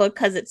read a book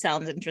because it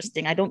sounds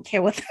interesting. I don't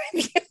care what the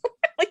review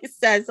really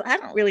says. I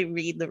don't really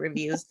read the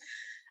reviews.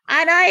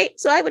 And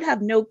I would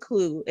have no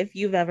clue if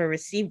you've ever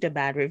received a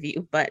bad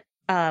review, but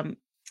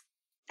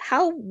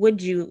how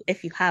would you,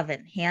 if you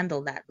haven't,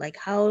 handle that? Like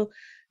how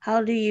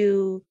do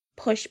you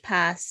push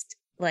past,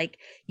 like,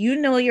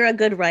 you're a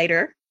good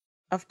writer,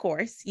 of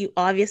course. You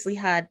obviously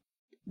had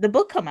the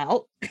book come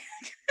out,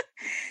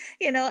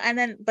 and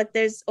then but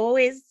there's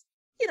always,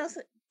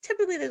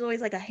 typically there's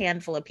always like a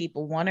handful of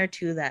people, one or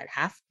two, that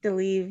have to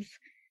leave,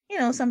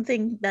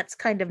 something that's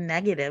kind of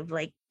negative,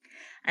 like,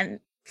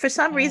 and for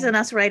some Yeah. reason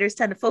us writers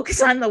tend to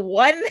focus on the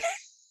one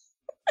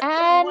the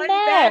I one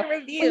know. bad Well,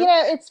 review.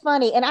 it's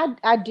funny, and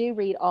I do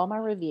read all my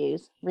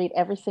reviews, read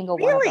every single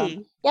one of them.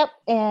 Really? Yep,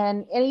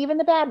 and even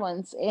the bad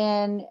ones.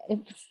 And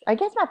I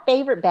guess my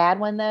favorite bad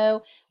one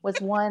though was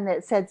one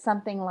that said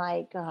something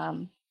like,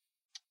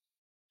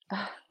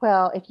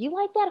 "Well, if you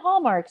like that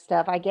Hallmark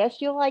stuff, I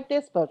guess you'll like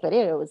this book, but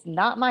it was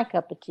not my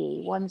cup of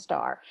tea. 1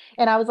 star."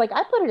 And I was like,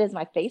 I put it as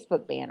my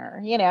Facebook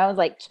banner. I was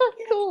like,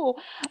 cool.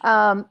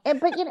 And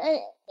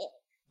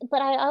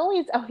but I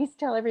always always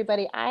tell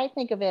everybody I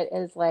think of it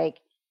as like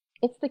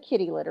It's the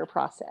kitty litter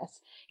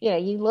process.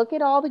 You look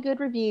at all the good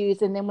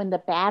reviews, and then when the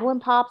bad one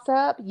pops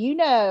up, you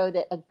know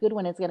that a good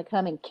one is going to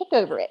come and kick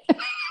over it,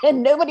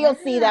 and nobody will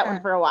see that one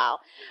Yeah, for a while.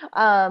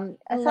 I So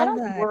I love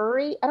don't that.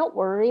 worry. I don't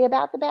worry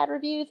about the bad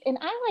reviews, and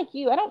I like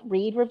you. I don't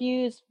read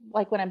reviews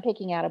like when I'm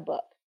picking out a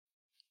book.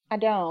 I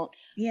don't.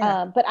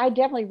 Yeah. But I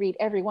definitely read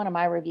every one of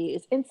my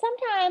reviews. And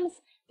sometimes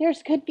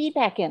there's good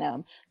feedback in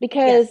them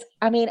because Yes.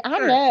 I mean, I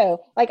Sure.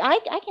 know like I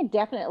can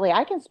definitely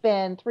I can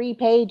spend 3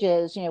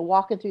 pages,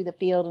 walking through the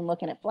field and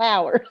looking at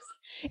flowers.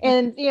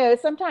 And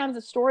sometimes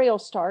the story will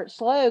start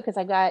slow because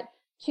I've got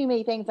too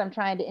many things I'm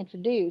trying to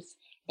introduce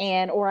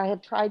and or I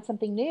have tried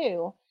something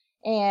new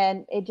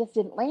and it just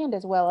didn't land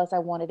as well as I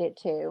wanted it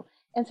to.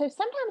 And so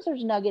sometimes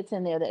there's nuggets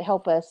in there that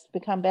help us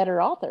become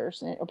better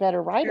authors or better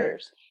Sure.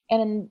 writers.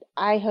 And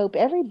I hope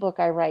every book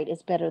I write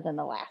is better than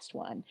the last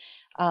one.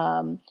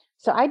 Um,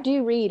 so I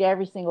do read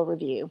every single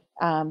review.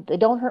 They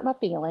don't hurt my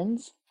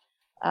feelings.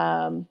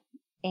 Um,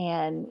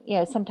 and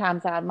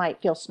sometimes I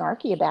might feel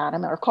snarky about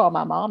them or call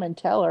my mom and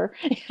tell her,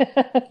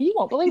 "You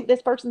won't believe what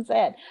this person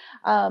said."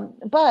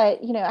 But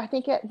I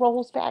think it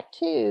rolls back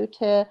too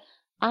to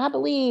I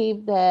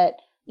believe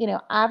that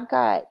I've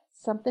got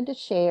something to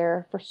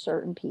share for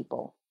certain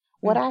people.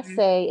 What I Hmm.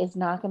 say is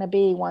not going to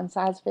be one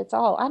size fits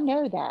all. I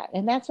know that,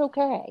 and that's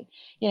okay.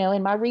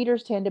 And my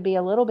readers tend to be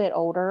a little bit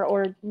older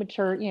or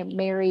mature,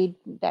 married,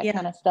 that Yeah.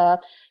 kind of stuff.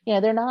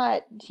 They're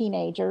not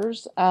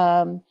teenagers.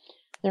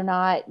 They're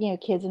not,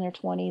 kids in their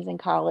 20s in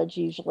college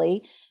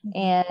usually. Hmm.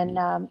 And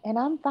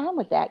I'm fine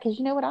with that because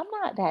you know what? I'm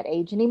not that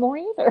age anymore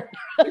either.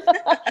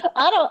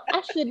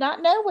 I should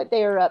not know what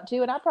they're up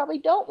to, and I probably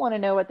don't want to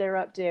know what they're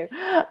up to.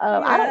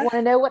 I don't Yeah. want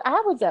to know what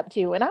I was up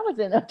to when I was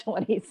in the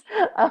 20s.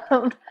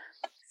 Um,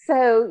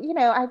 so,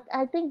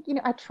 I think,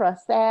 I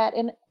trust that.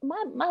 And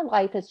my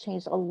life has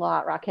changed a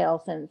lot,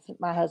 Raquel, since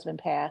my husband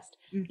passed.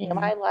 Hmm.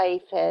 My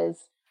life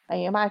has,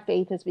 my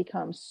faith has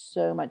become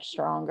so much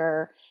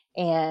stronger.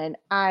 And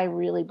I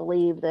really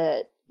believe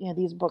that,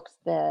 these books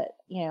that,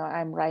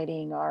 I'm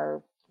writing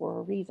are for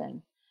a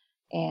reason.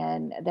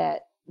 And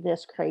that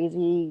this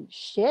crazy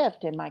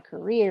shift in my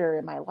career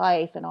and my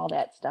life and all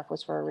that stuff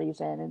was for a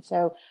reason. And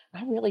so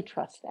I really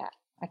trust that.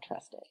 I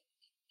trust it.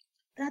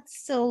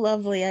 That's so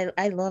lovely.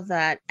 I love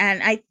that.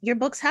 And your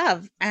books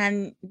have,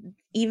 and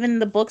even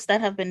the books that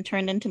have been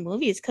turned into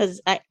movies,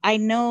 because I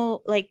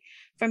know, like,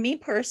 for me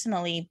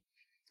personally,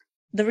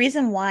 the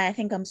reason why I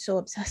think I'm so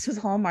obsessed with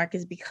Hallmark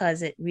is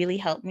because it really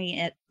helped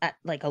me at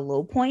like a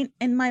low point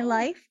in my Right.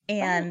 life. Right.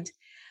 And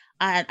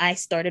I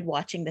started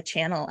watching the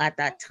channel at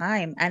that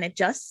time, and it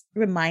just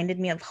reminded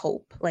me of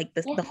hope. Like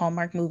the Yeah.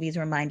 Hallmark movies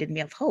reminded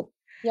me of hope.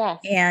 Yes.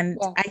 And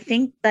Yes. I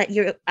think that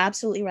you're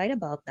absolutely right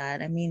about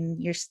that. I mean,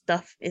 your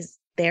stuff is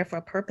there for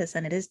a purpose,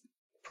 and it is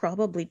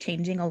probably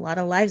changing a lot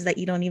of lives that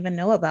you don't even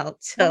know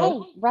about.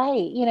 So,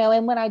 Right. Right.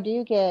 And when I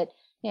do get,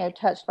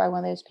 touched by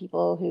one of those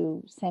people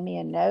who send me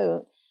a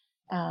note,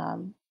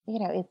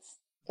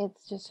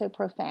 it's just so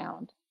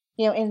profound.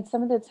 And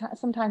some of the time,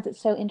 sometimes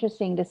it's so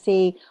interesting to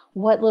see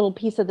what little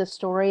piece of the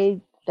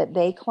story that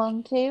they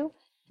clung to.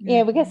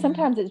 Because mhm.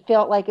 sometimes it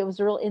felt like it was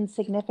a real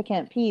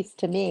insignificant piece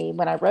to me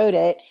when I wrote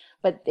it,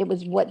 but it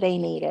was what they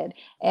needed.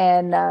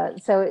 And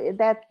so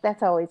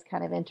that's always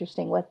kind of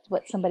interesting what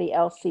somebody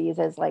else sees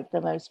as like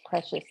the most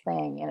precious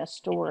thing in a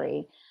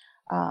story.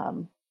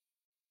 Um,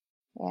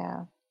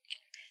 yeah.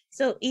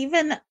 So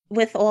even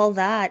with all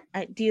that,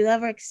 do you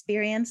ever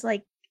experience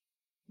like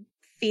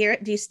fear?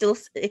 Do you still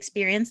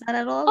experience that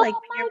at all? Like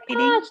Oh when you're my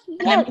writing gosh.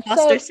 an Yeah.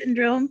 imposter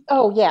syndrome?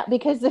 Oh yeah,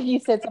 because you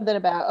said something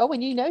about, oh,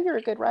 when you know you're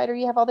a good writer,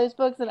 you have all those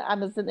books, and I'm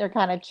sitting there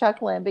kind of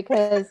chuckling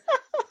because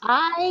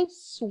I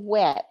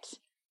sweat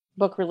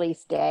book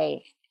release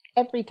day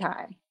every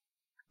time.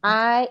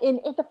 And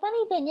the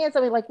funny thing is,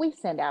 I mean, like we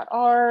send out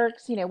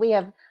arcs, we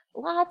have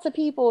lots of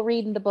people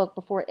reading the book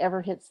before it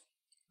ever hits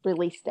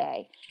release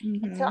day.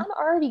 And so Hmm. I'm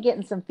already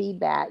getting some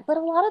feedback, but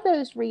a lot of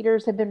those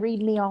readers have been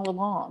reading me all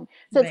along.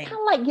 So it's kind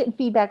Right. of like getting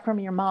feedback from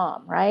your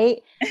mom,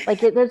 right? Like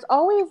there's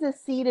always this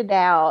seed of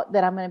doubt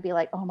that I'm going to be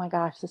like, oh my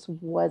gosh, this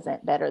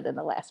wasn't better than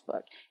the last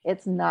book.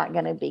 It's not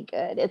going to be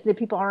good. The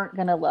people aren't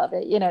going to love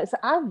it. So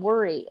I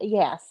worry,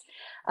 yes.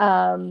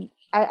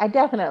 I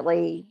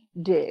definitely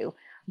do,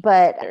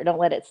 but don't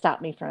let it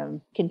stop me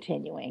from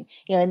continuing.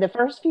 In the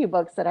first few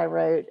books that I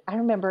wrote, I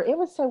remember it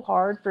was so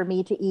hard for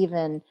me to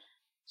even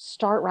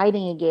start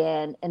writing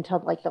again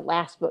until like the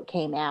last book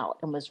came out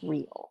and was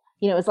real.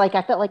 It was like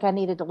I felt like I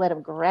needed to let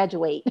them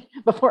graduate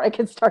before I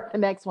could start the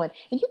next one.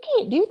 And you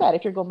can't do that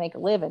if you're going to make a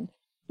living.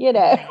 You know,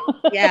 Right.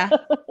 Yeah.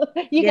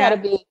 you got to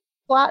Yeah. be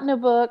plotting a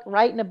book,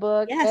 writing a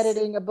book, Yes.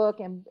 editing a book,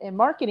 and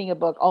marketing a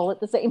book all at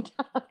the same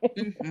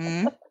time.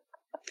 Hmm.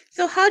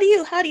 So how do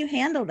you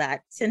handle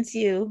that since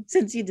you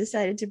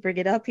decided to bring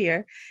it up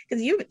here?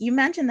 Because you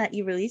mentioned that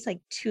you release like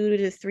 2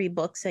 to 3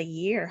 books a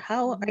year.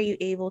 How are you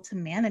able to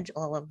manage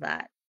all of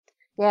that?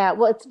 Yeah,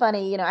 well, it's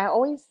funny, I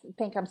always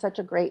think I'm such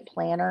a great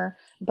planner,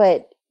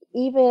 but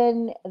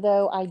even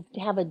though I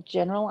have a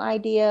general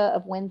idea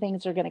of when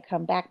things are going to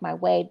come back my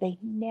way, they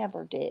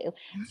never do.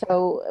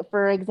 So,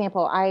 for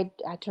example, I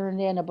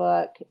turned in a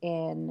book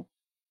in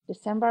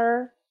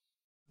December,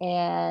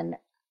 and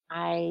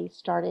I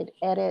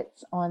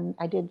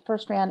did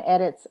first round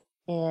edits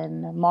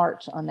in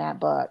March on that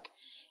book.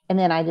 And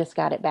then I just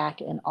got it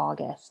back in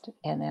August,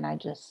 and then I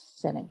just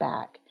sent it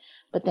back.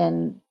 But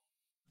then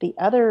the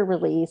other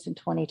release in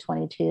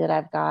 2022 that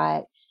I've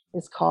got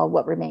is called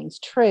What Remains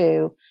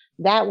True.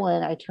 That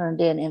one I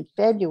turned in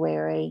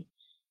February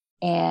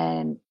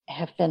and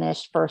have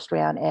finished first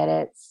round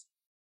edits.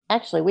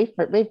 Actually, we've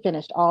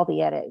finished all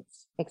the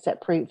edits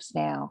except proofs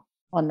now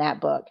on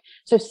that book.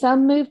 So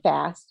some move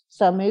fast,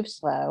 some move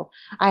slow.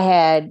 I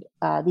had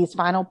these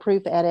final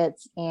proof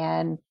edits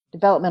and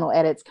developmental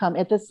edits come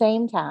at the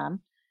same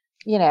time,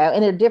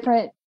 and they're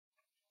different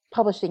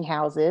publishing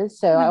houses.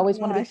 So Oh I my always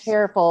want to be gosh.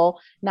 careful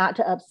not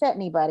to upset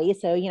anybody.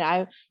 So,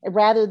 I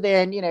rather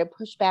than,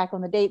 push back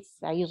on the dates,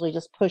 I usually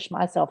just push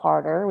myself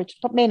harder, which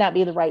may not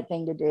be the right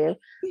thing to do.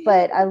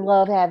 But I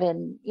love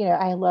having,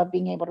 I love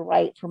being able to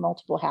write for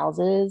multiple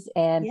houses.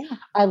 And Yeah.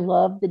 I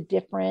love the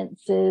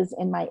differences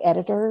in my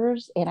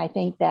editors. And I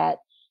think that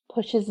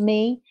pushes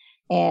me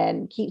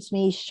and keeps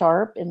me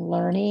sharp and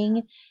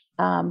learning,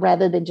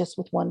 rather than just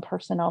with one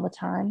person all the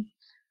time.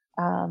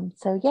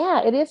 So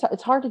yeah,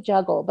 it's hard to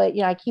juggle, but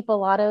I keep a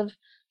lot of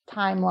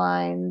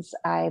timelines.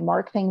 I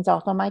mark things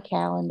off on my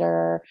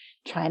calendar,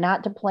 try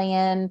not to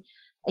plan.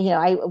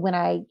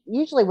 I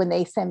usually when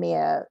they send me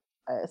a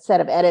set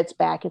of edits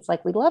back, it's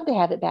like, we'd love to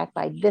have it back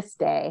by this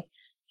day,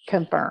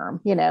 confirm,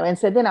 and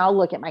so then I'll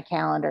look at my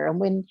calendar, and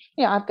when,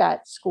 I've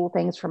got school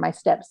things for my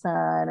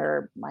stepson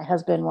or my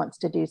husband wants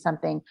to do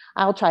something,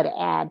 I'll try to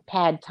add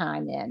pad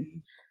time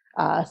in,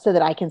 so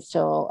that I can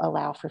still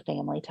allow for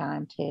family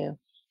time too.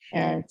 Sure.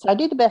 And so I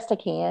do the best I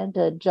can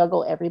to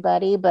juggle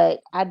everybody,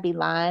 but I'd be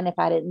lying if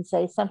I didn't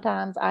say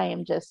sometimes I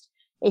am just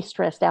a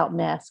stressed out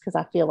mess because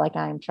I feel like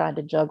I'm trying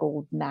to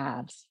juggle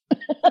knives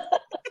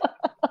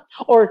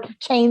or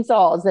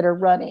chainsaws that are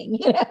running,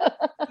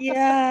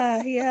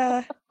 Yeah,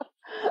 yeah.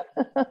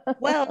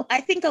 Well,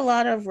 I think a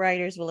lot of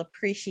writers will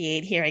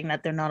appreciate hearing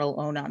that they're not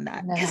alone on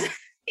that. 'Cause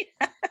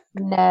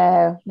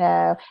No,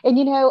 no.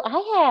 And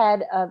I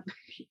had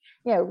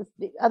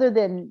other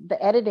than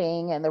the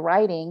editing and the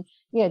writing,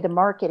 the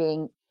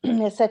marketing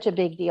is such a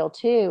big deal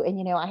too.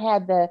 And I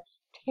had the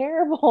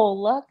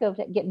terrible luck of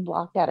getting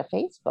blocked out of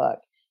Facebook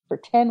for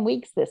 10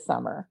 weeks this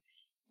summer.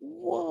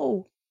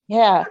 whoa,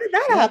 Yeah. how did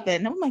that Yeah.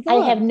 happen? Oh my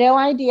I have God. no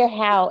idea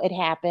how it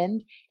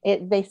happened.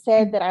 They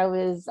said that I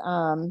was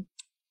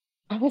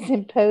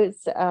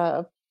imposed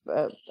uh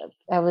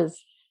I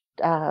was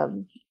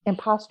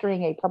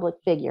impostering a public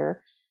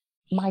figure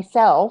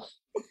myself.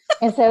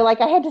 And so, like,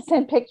 I had to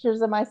send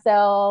pictures of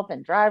myself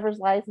and driver's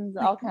license,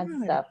 Oh my all kinds of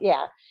God. stuff.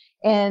 Yeah.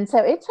 And so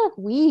it took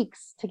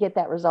weeks to get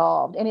that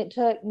resolved. And it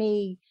took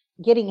me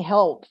getting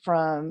help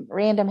from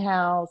Random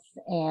House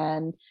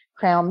and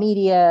Crown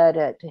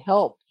Media to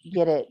help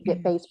get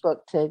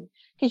Facebook to,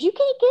 because you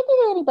can't get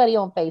to anybody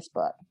on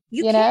Facebook,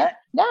 You can't.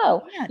 You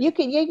No, can't.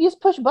 you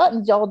just push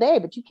buttons all day,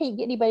 but you can't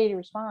get anybody to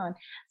respond.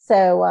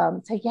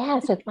 So yeah,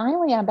 so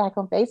finally I'm back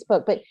on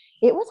Facebook, but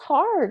it was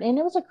hard and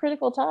it was a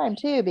critical time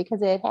too,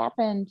 because it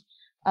happened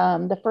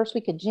the first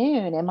week of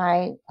June, and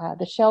my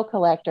the Shell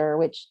Collector,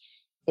 which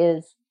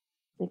is,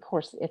 of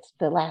course, it's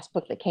the last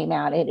book that came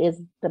out. It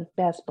is the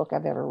best book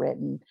I've ever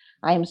written.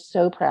 I am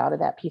so proud of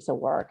that piece of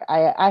work.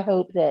 I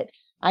hope that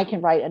I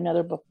can write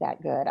another book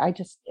that good.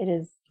 It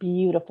is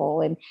beautiful,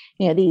 and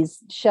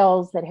these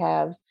shells that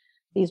have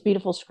these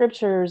beautiful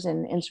scriptures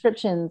and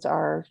inscriptions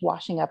are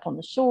washing up on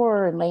the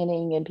shore and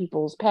landing in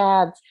people's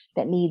paths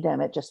that need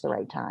them at just the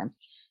right time.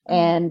 Oh,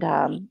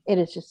 And it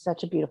is just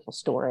such a beautiful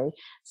story.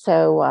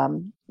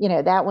 So,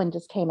 that one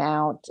just came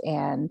out,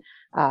 and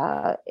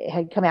it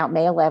had come out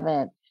May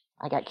 11th.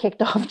 I got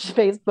kicked off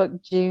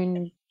Facebook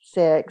June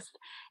 6th.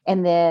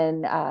 And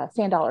then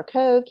Sand Dollar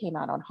Cove came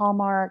out on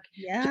Hallmark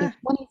June yeah.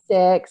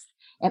 26th.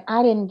 And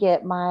I didn't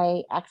get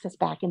my access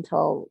back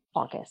until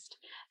August.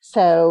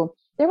 So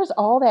there was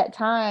all that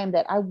time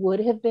that I would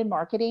have been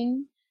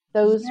marketing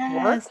those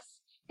Yes. works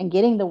and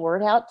getting the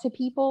word out to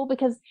people,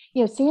 because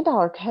Sand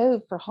Dollar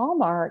Cove for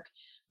Hallmark,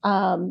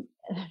 um,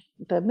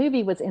 the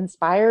movie was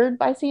inspired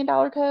by Sand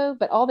Dollar Cove,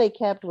 but all they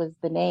kept was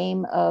the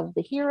name of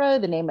the hero,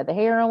 the name of the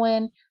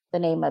heroine, the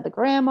name of the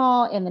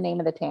grandma, and the name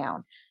of the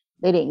town.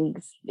 They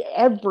didn't.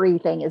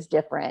 Everything is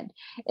different,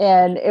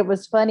 and it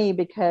was funny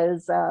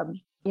because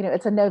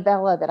it's a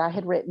novella that I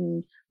had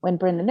written when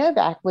Brenda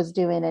Novak was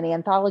doing an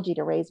anthology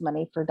to raise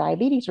money for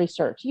diabetes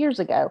research years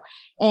ago.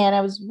 And I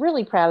was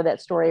really proud of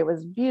that story. It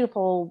was a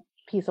beautiful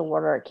piece of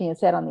work,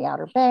 set on the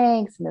Outer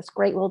Banks in this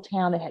great little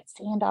town that had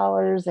sand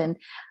dollars, and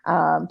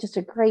just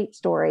a great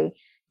story.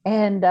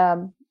 And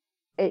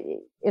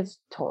it's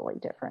totally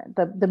different.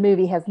 The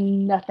movie has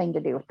nothing to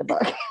do with the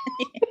book.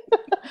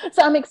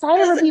 So I'm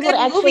excited It for was a people good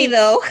to movie actually,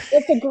 though.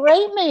 it's a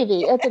great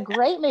movie. It's a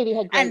great movie. It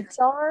had And great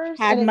stars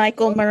had and it's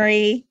Michael still,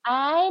 Murray.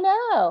 I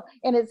know.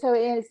 And it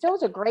still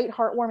was a great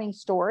heartwarming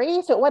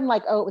story. So it wasn't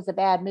like, oh, it was a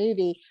bad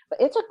movie, but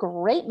it's a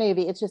great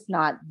movie. It's just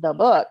not the Not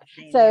book.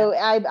 the same,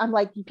 yeah. So I'm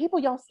like, people,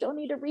 y'all still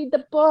need to read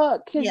the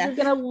book because Yeah. you're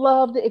gonna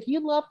love if you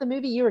love the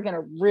movie, you are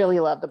gonna really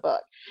love the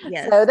book. So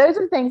Yes. those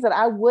are things that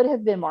I would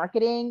have been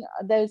marketing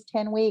those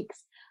 10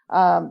 weeks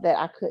that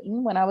I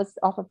couldn't when I was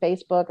off of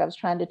Facebook. I was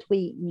trying to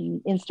tweet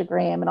and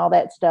Instagram and all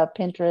that stuff,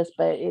 Pinterest,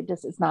 but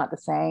it's not the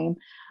same.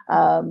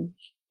 Um,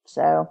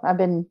 so I've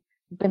been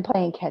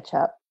playing catch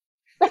up.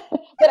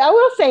 But I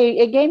will say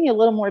it gave me a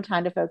little more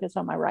time to focus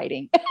on my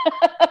writing.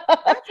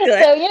 That's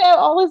good. So,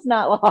 all is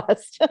not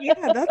lost.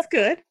 Yeah, that's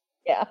good.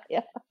 Yeah,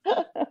 yeah.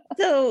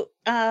 So,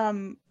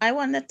 I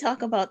want to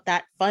talk about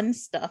that fun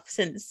stuff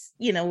since,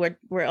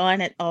 we're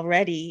on it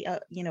already,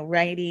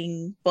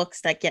 writing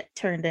books that get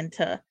turned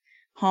into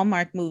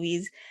Hallmark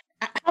movies.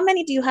 How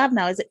many do you have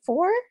now? Is it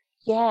four?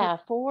 Yeah,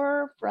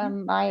 four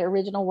from my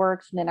original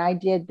works, and then I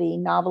did the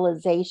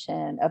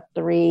novelization of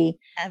three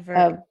Ever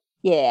of,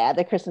 yeah,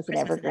 the Christmas and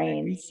Christmas and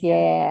Evergreen, Evergreens.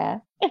 yeah.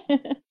 Yeah.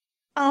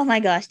 Oh my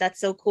gosh, that's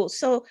so cool.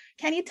 So,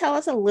 can you tell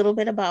us a little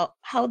bit about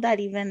how that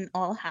even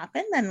all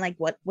happened and like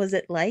what was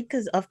it like?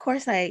 Because of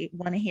course I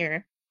want to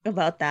hear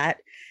about that.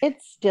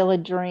 It's still a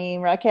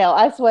dream, Raquel.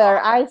 I swear,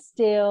 I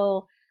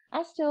still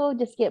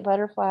just get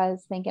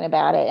butterflies thinking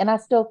about it. And I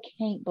still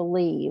can't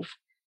believe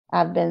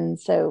I've been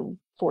so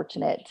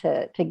fortunate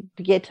to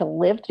get to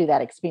live through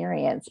that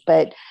experience.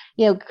 But,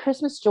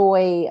 Christmas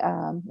Joy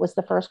was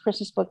the first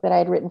Christmas book that I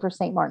had written for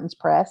St. Martin's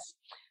Press.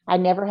 I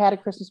never had a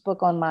Christmas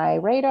book on my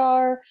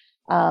radar.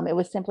 It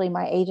was simply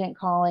my agent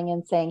calling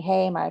and saying,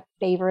 hey, my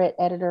favorite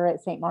editor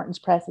at St. Martin's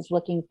Press is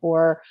looking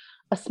for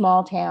a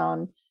small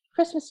town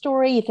Christmas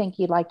story. You think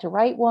you'd like to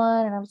write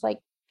one? And I was like,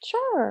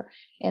 sure.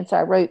 And so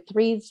I wrote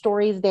three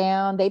stories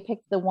down. They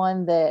picked the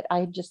one that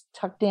I just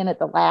tucked in at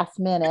the last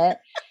minute.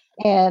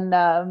 And,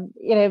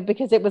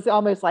 because it was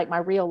almost like my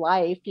real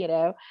life,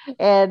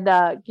 and,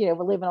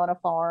 we're living on a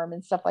farm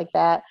and stuff like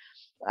that.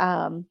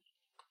 Um,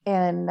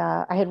 and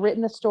I had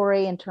written the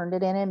story and turned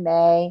it in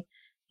May.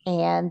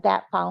 And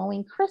that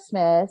following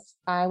Christmas,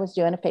 I was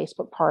doing a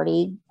Facebook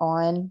party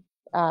on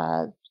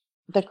uh,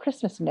 the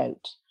Christmas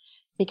note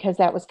because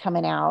that was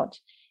coming out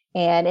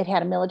and it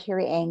had a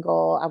military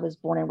angle. I was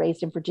born and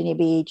raised in Virginia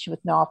Beach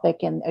with Norfolk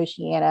and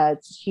Oceana.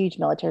 It's a huge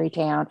military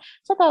town.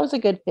 So I thought it was a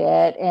good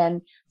fit.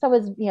 And so I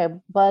was,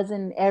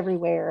 buzzing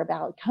everywhere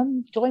about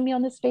come join me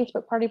on this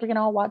Facebook party. We're going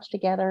to all watch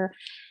together.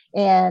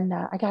 And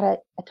I got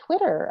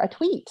a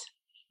tweet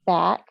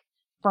back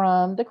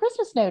from the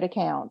Christmas Note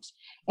account.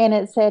 And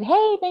it said,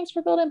 hey, thanks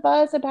for building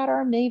buzz about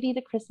our movie,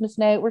 The Christmas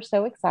Note. We're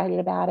so excited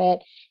about it.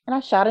 And I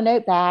shot a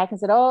note back and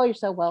said, oh, you're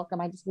so welcome.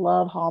 I just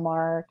love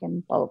Hallmark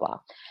and blah, blah, blah.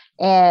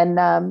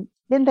 And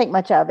didn't think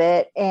much of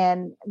it.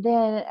 And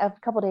then a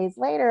couple days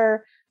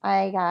later,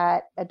 I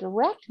got a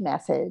direct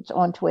message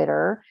on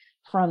Twitter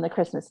from the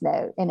Christmas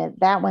Note. And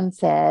that one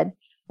said,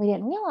 we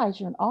didn't realize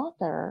you're an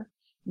author.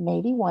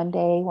 Maybe one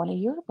day one of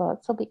your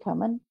books will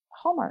become a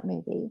Hallmark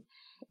movie.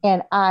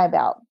 And I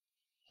about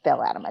fell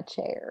out of my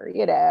chair,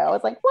 I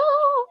was like,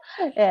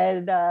 whoa.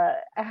 And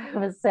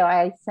so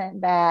I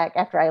sent back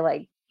after I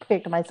like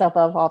picked myself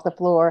up off the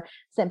floor,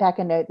 sent back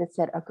a note that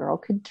said, a girl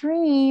could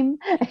dream.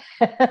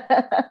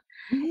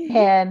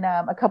 And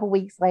a couple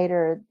weeks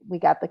later, we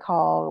got the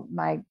call.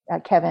 My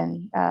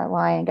Kevin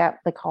Lyon got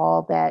the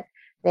call that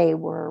they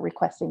were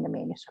requesting the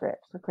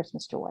manuscript for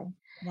Christmas Joy.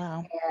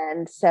 Wow.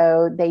 And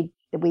so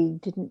we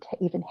didn't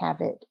even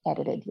have it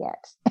edited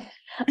yet.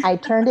 I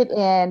turned it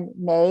in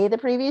May the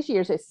previous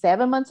year. So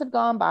 7 months have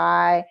gone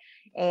by,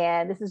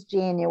 and this is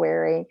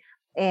January.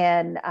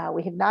 And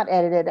we have not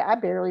edited. I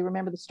barely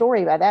remember the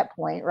story by that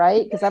point,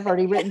 right? Because I've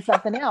already written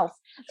something else.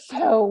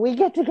 So we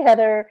get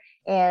together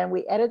and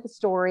we edit the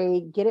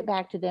story, get it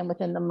back to them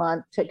within the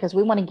month because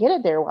we want to get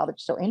it there while they're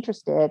still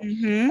interested.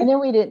 Mm-hmm. And then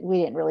we didn't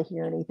really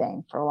hear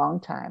anything for a long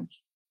time.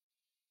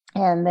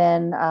 And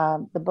then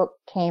the book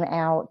came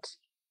out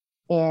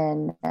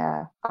in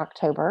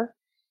October.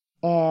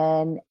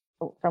 And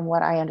from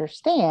what I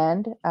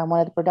understand, one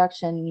of the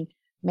production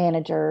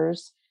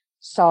managers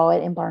saw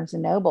it in Barnes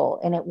and Noble,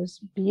 and it was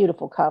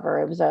beautiful cover.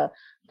 It was a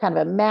kind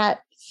of a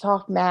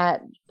soft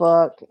matte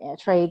book,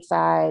 trade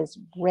size,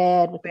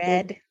 red with a big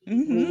Red.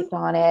 Mm-hmm. wreath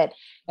on it,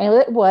 and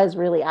it was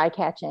really eye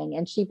catching.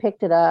 And she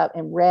picked it up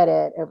and read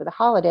it over the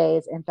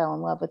holidays and fell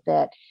in love with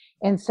it.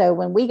 And so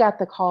when we got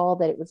the call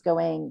that it was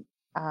going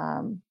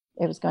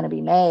to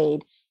be made,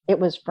 it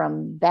was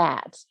from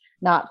that,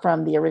 not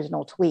from the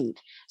original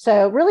tweet.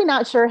 So really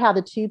not sure how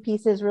the two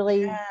pieces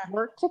really Yeah.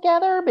 work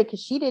together because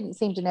she didn't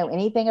seem to know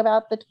anything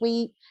about the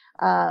tweet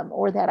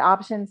or that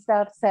option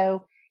stuff.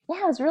 So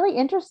yeah, it was really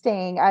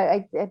interesting.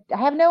 I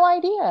have no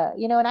idea,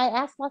 and I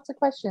asked lots of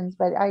questions,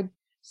 but I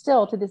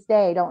still to this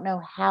day don't know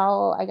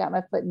how I got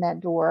my foot in that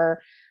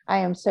door. I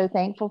am so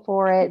thankful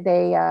for it.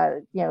 They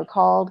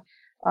called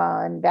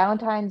on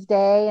Valentine's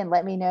Day and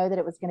let me know that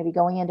it was going to be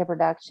going into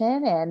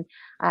production, and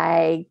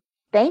I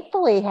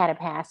thankfully had a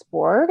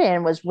passport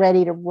and was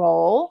ready to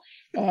roll.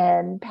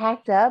 and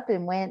packed up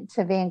and went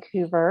to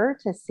Vancouver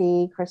to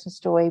see Christmas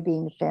Story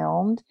being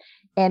filmed.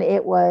 And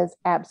it was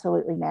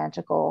absolutely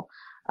magical.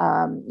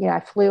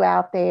 I flew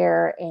out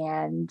there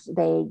and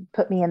they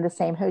put me in the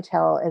same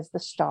hotel as the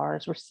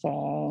stars were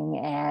staying.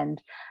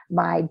 And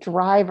my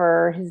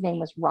driver, his name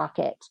was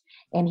Rocket,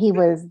 and he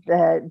was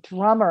the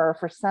drummer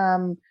for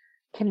some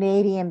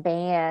Canadian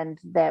band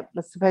that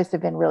was supposed to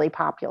have been really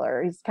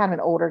popular. He's kind of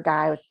an older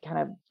guy with kind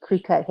of crew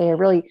cut hair.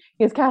 Really,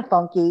 he was kind of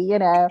funky.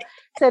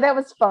 So that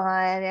was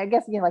fun. I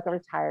guess like a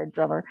retired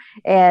drummer.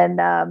 And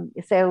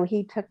so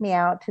he took me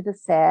out to the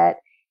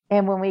set.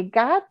 And when we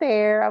got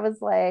there, I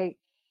was like,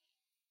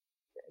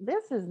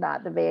 this is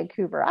not the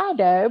Vancouver I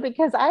know,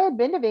 because I had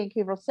been to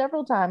Vancouver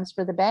several times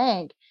for the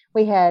bank.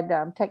 We had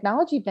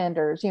technology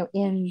vendors,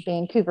 in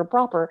Vancouver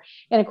proper.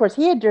 And of course,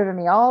 he had driven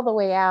me all the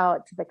way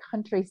out to the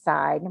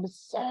countryside, and it was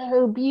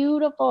so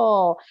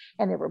beautiful.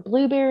 And there were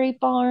blueberry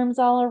farms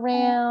all Aw.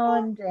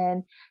 around.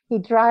 And he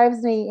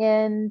drives me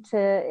and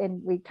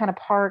we kind of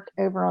park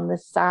over on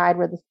this side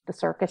where the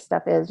circus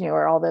stuff is,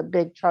 where all the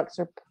big trucks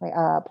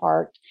are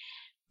parked,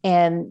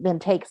 and then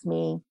takes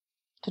me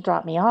to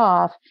drop me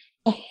off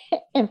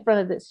in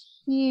front of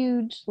this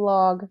huge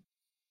log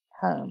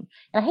home.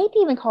 And I hate to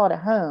even call it a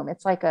home.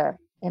 It's like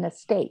an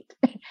estate.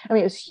 I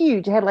mean, it was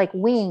huge. It had like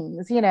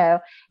wings.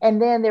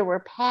 And then there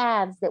were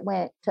paths that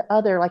went to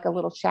other, like a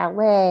little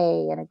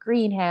chalet and a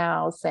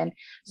greenhouse. And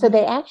so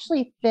they Mhm.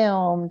 actually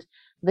filmed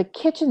the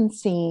kitchen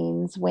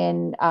scenes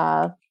when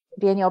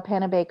Danielle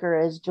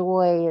Pennebaker as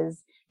Joy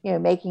is,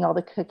 making all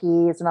the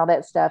cookies and all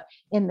that stuff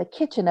in the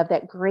kitchen of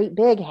that great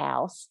big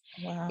house.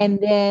 Wow. And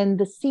then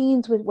the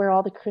scenes with where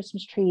all the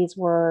Christmas trees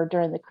were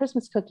during the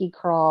Christmas cookie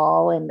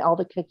crawl and all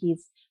the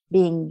cookies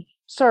being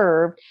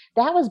served,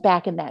 that was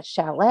back in that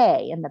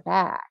chalet in the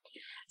back.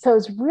 So it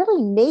was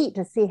really neat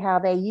to see how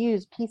they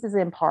use pieces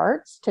and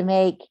parts to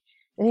make.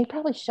 And they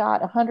probably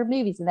shot 100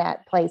 movies in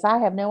that place. I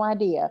have no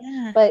idea,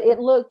 Yeah. but it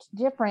looked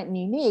different and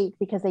unique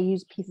because they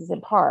used pieces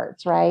and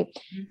parts, right?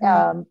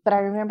 Mhm. But I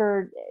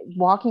remember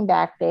walking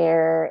back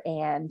there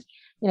and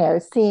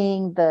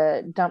seeing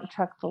the dump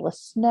truck full of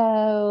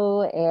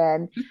snow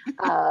and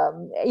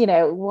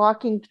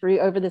walking through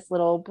over this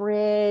little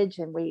bridge,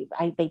 and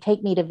they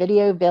take me to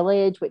Video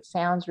Village, which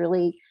sounds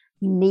really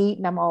neat,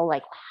 and I'm all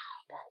like, wow,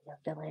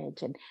 Video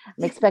Village, and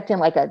I'm expecting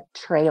like a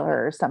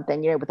trailer or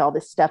something, with all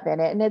this stuff in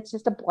it, and it's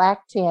just a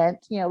black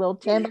tent, a little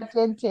 10 by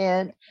 10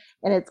 tent,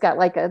 and it's got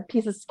like a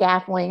piece of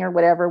scaffolding or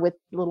whatever with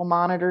little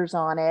monitors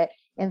on it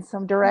and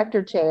some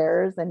director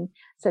chairs. And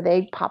so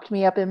they popped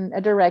me up in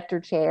a director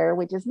chair,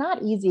 which is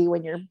not easy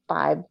when you're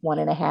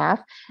 5'1.5".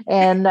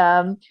 And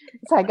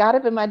so I got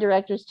up in my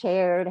director's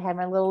chair and had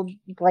my little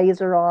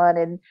blazer on,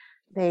 and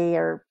they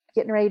are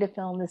getting ready to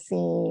film the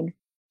scene.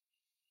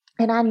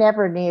 And I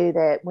never knew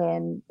that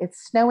when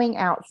it's snowing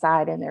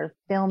outside and they're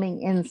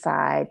filming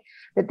inside,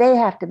 that they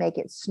have to make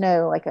it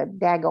snow like a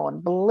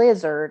daggone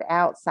blizzard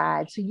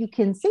outside so you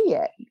can see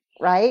it,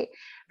 right?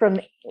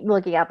 From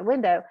looking out the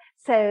window.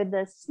 So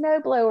the snow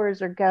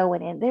blowers are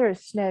going, and there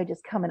is snow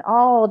just coming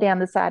all down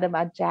the side of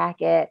my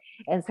jacket.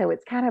 And so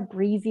it's kind of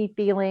breezy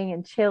feeling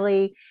and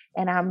chilly.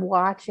 And I'm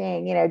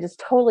watching, just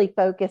totally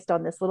focused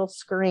on this little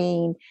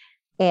screen.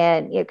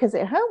 And because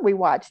at home we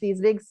watch these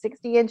big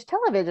 60-inch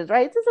televisions,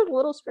 right? It's just a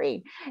little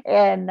screen.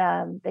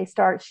 And they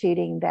start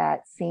shooting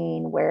that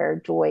scene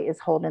where Joy is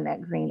holding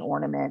that green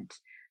ornament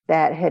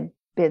that had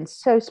been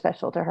so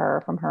special to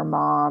her from her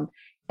mom,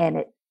 and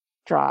it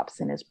drops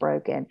and is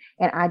broken.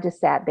 And I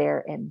just sat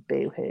there and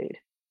boo-hooed.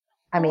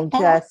 I mean, Aw.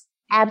 just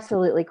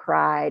absolutely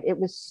cried. It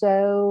was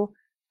so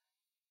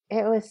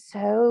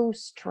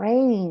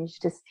strange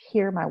to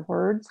hear my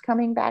words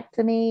coming back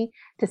to me,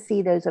 to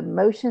see those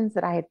emotions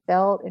that I had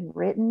felt and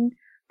written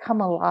come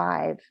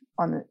alive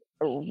on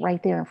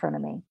right there in front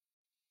of me.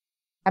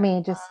 I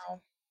mean,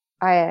 Wow.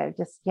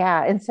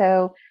 yeah. And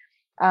so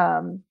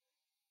um,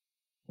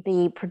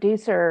 the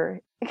producer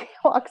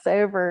walks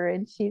over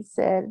and she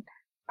said,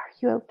 "Are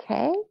you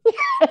okay?"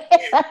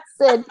 I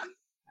said,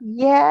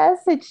 "Yes."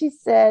 And she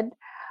said,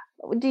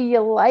 "Do you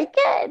like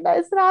it?" And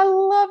I said, "I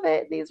love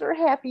it. These are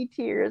happy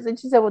tears." And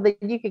she said, "Well, then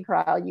you can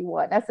cry all you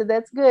want." And I said,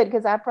 "That's good,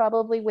 because I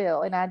probably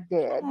will." And I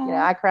did.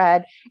 Aw. I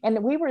cried.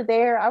 And we were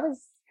there.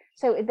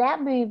 So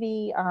that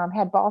movie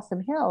had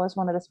Balsam Hill as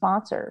one of the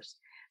sponsors.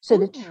 So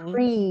the Ooh.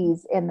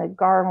 trees and the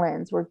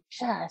garlands were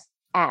just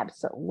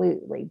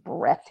absolutely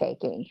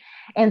breathtaking.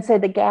 And so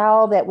the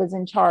gal that was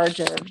in charge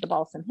of the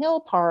Balsam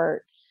Hill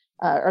part,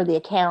 or the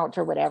account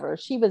or whatever,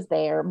 she was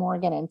there,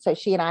 Morgan. And so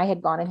she and I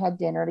had gone and had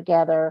dinner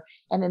together,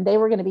 and then they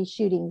were going to be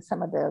shooting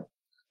some of the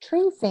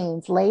tree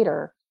scenes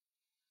later.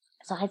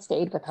 So I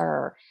stayed with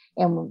her,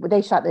 and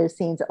they shot those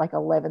scenes at like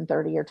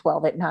 11:30 or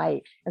 12 at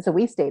night. And so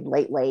we stayed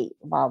late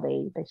while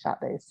they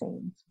shot those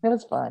scenes. It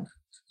was fun.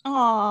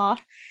 Aw.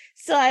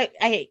 So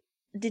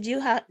did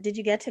you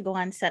get to go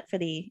on set for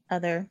the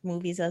other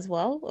movies as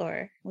well,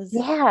 or was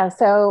Yeah.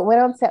 So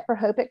went on set for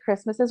Hope at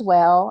Christmas as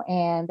well.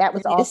 And that I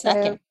was need a also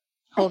second.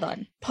 Hold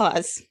on.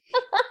 Pause.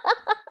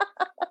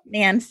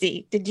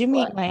 Nancy, did you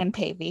meet what? Ryan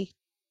Pavey?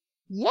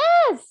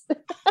 Yes.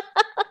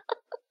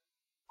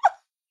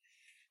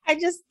 I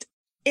just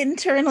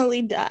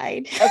internally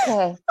died.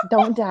 Okay,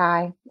 don't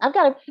die.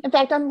 In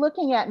fact, I'm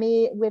looking at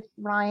me with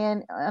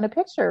Ryan on a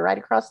picture right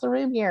across the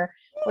room here,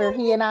 where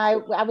he and I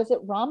was at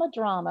Rama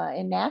Drama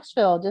in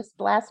Nashville just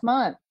last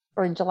month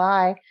or in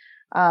July.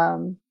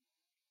 Um,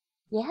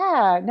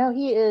 yeah, no,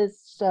 he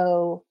is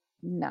so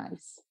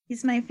nice.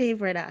 He's my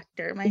favorite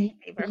actor, my Y-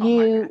 favorite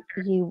Hallmark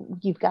actor.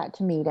 you've got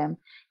to meet him.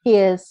 He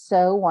is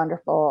so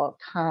wonderful,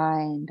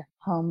 kind,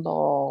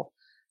 humble,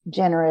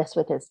 generous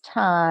with his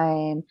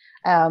time.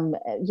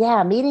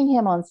 Yeah, meeting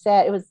him on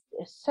set, it was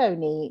so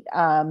neat.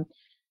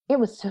 It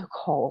was so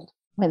cold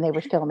when they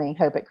were filming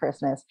Hope at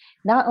Christmas.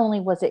 Not only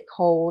was it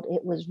cold,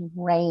 it was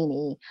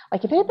rainy.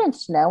 Like if it had been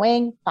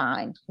snowing,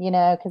 fine,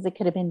 because it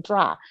could have been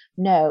dry.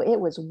 No, it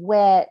was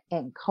wet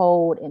and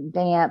cold and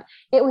damp.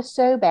 It was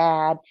so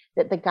bad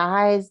that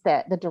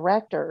the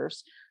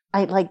directors,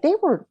 I like they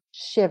were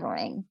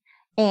shivering.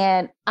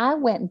 And I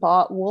went and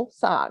bought wool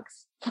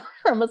socks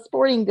from a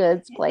sporting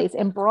goods place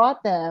and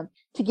brought them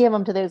to give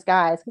them to those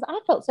guys because I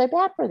felt so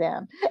bad for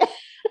them.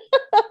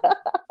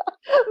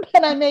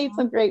 But I made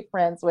some great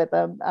friends with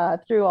them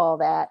through all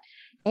that.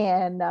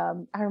 And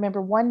I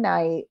remember one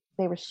night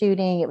they were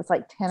shooting, it was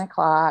like 10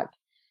 o'clock,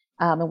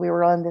 and we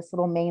were on this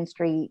little main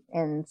street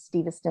in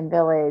Steveston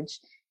Village,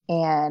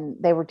 and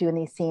they were doing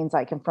these scenes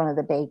like in front of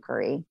the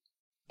bakery.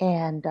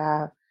 And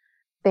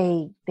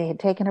they had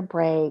taken a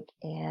break,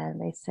 and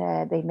they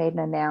said they made an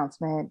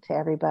announcement to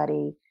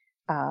everybody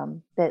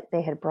that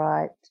they had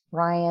brought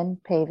Ryan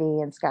Pavey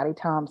and Scotty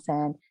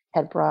Thompson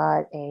had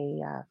brought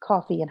a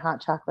coffee and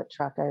hot chocolate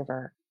truck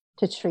over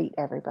to treat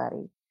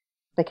everybody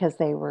because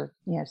they were,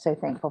 so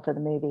thankful for the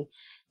movie.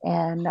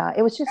 And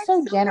it was just That's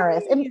so so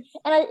generous. And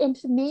nice. and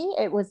to me,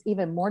 it was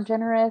even more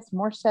generous,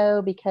 more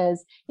so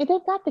because they've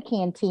got the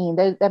canteen.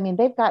 Those, I mean,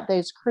 they've got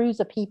those crews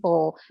of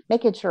people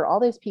making sure all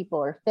those people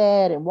are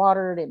fed and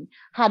watered and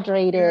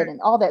hydrated Sure.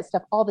 and all that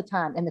stuff all the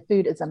time. And the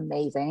food is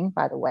amazing,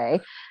 by the way.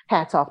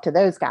 Hats off to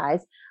those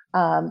guys.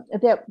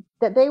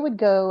 That they would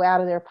go out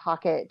of their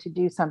pocket to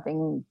do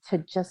something, to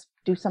just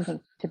do something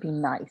to be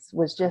nice,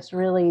 was just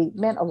really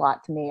meant a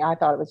lot to me. I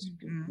thought it was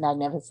Mhm.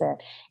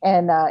 magnificent.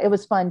 And it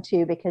was fun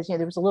too because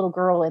there was a little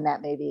girl in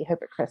that movie,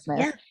 Hope at Christmas,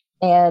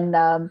 Yeah.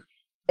 and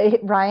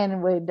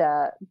Ryan would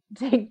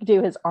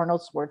do his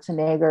Arnold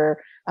Schwarzenegger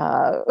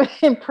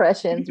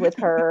impressions with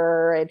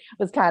her, and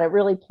was kind of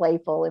really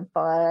playful and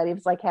fun. He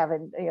was like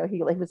having,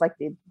 he was like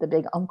the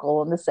big uncle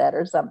on the set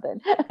or something.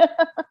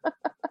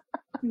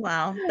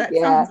 Wow, that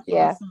Yeah, sounds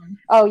yeah. awesome.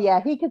 Oh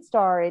yeah, he could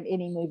star in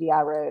any movie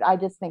I wrote. I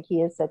just think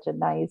he is such a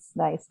nice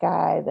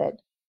guy that,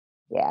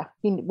 yeah,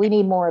 we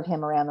need more of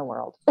him around the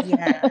world.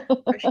 Yeah,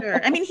 for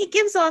sure. I mean, he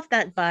gives off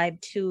that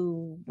vibe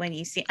too when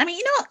you see. I mean,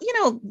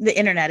 the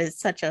internet is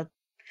such a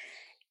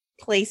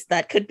place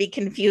that could be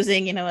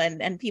confusing,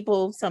 and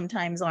people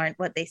sometimes aren't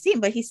what they seem,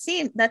 but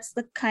that's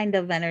the kind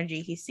of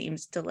energy he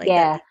seems to like at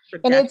Yeah. least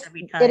And project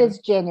every it time. is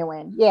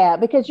genuine. Yeah,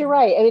 because you're Mhm.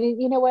 right. I mean,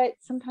 you know what?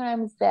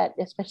 Sometimes that,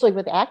 especially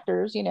with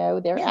actors,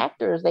 they're Yeah.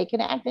 actors. They can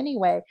act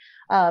anyway.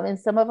 And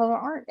some of them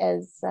aren't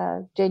as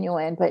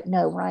genuine. But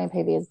no, Ryan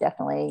Pavey is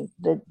definitely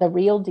the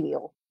real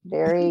deal.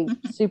 Very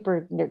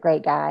super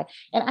great guy.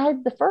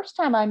 And the first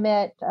time I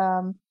met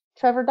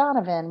Trevor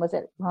Donovan was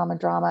at Rama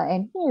Drama,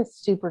 and he is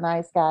super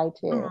nice guy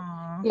too.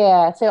 Aw.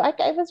 Yeah, so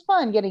it was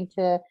fun getting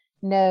to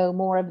know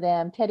more of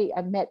them.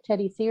 I met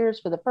Teddy Sears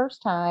for the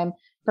first time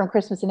from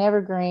Christmas and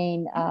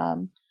Evergreen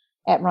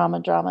at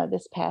Rama Drama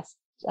this past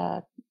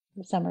uh,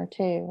 summer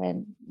too,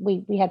 and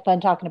we had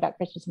fun talking about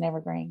Christmas and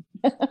Evergreen.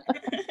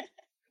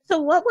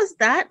 So what was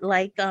that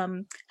like?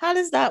 How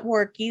does that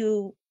work?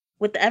 You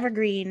with the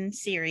Evergreen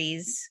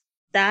series,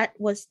 that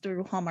was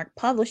through Hallmark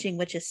Publishing,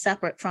 which is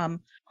separate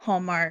from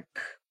Hallmark,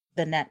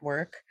 the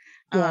network.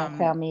 Yeah, Um,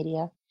 Crown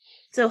Media.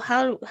 so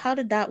how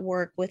did that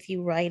work with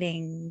you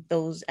writing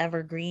those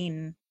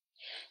Evergreen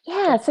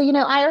Yeah, stories, so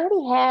I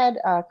already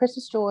had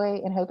Christmas Joy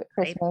and Hope at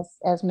right? Christmas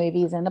as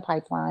movies in the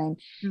pipeline,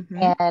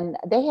 Mm-hmm. and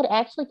they had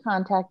actually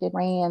contacted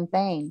Rayanne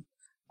Thane,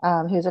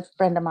 who's a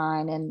friend of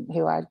mine and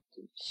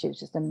she was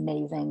just an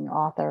amazing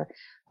author.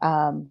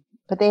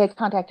 But they had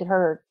contacted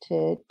her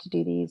to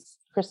do these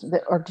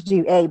Christmas or to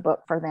do a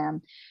book for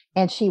them,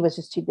 and she was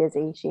just too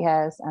busy. She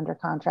has under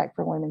contract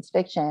for women's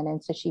fiction,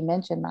 and so she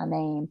mentioned my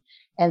name,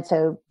 and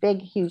so big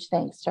huge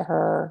thanks to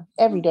her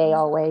every day,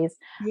 always,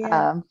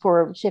 Yeah.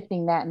 for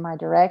shifting that in my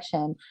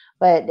direction.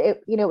 But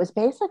it was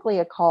basically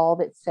a call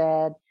that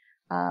said,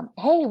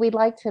 "Hey, we'd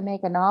like to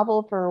make a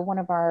novel for one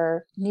of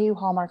our new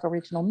Hallmark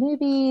original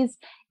movies,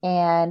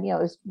 and it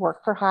was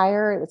work for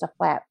hire. It was a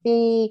flat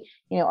fee.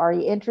 Are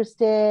you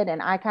interested?"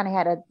 And I kind of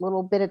had a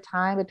little bit of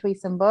time between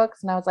some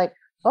books, and I was like,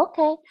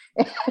 "Okay."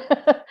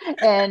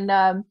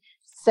 And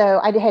so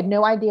I had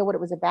no idea what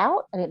it was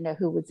about. I didn't know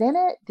who was in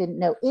it. Didn't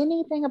know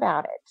anything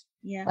about it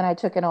Yeah. when I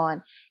took it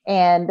on,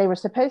 and they were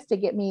supposed to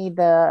get me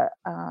the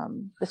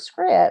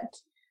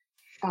script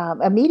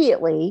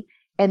immediately,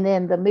 and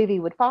then the movie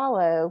would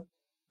follow.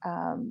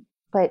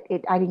 But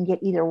I didn't get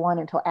either one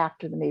until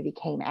after the movie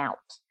came out.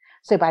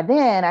 So by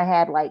then I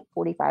had like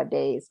 45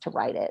 days to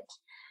write it.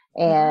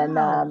 And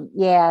Wow.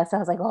 yeah, so I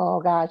was like, oh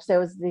gosh, so it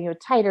was,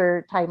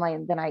 tighter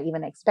timeline than I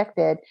even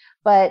expected.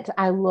 But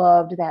I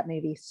loved that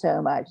movie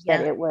so much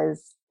that Yeah. it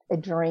was a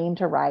dream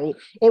to write.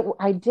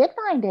 I did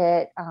find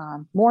it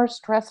more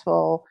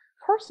stressful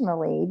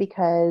personally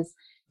because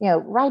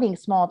writing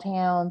small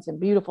towns and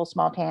beautiful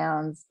small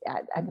towns,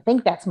 I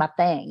think that's my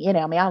thing.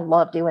 I mean, I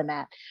love doing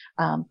that.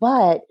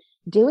 But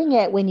doing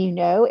it when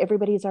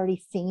everybody's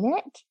already seen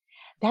it,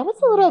 that was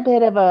a little Yeah.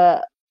 bit of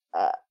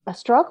a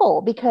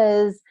struggle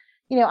because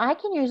I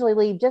can usually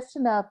leave just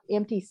enough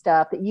empty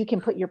stuff that you can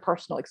put your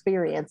personal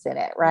experience in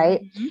it,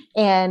 right? Mhm.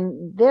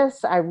 And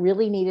this, I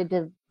really needed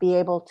to be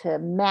able to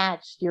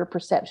match your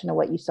perception of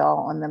what you saw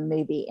on the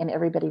movie, and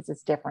everybody's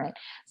is different.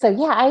 So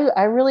yeah,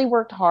 I really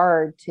worked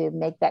hard to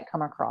make that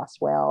come across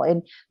well,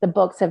 and the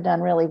books have done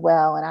really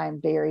well, and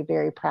I'm very,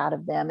 very proud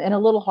of them, and a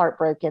little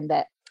heartbroken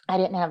that I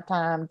didn't have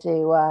time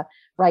to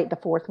write the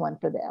fourth one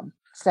for them.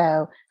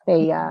 So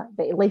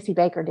Lacey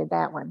Baker did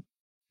that one.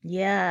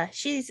 Yeah,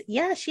 she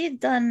had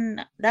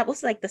done that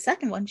was like the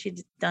second one she'd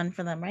done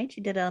for them, right?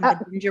 She did Uh,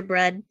 the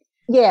gingerbread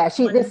yeah,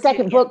 the one too.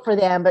 second Yeah. book for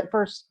them, but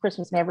first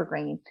Christmas and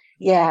Evergreen.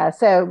 Yeah. Yeah,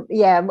 so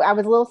yeah, I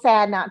was a little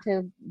sad not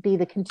to be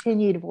the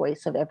continued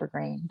voice of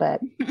Evergreen,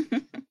 but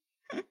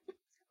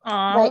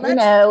Oh, well but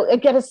that's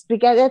it got us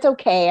because that's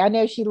okay. I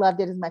know she loved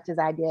it as much as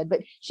I did,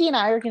 but she and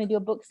I are going to do a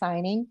book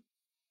signing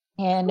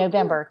in oh cool.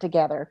 November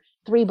together.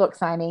 Three book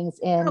signings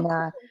Oh in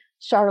cool.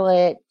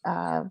 Charlotte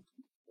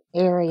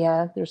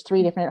area. There's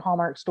three different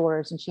Hallmark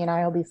stores, and she and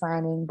I will be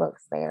signing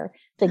books there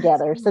That's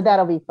together. So cool.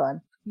 that'll be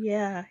fun.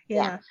 Yeah,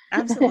 Yeah. yeah,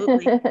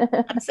 absolutely.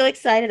 I'm so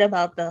excited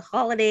about the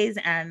holidays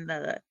and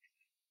the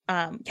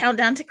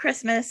countdown to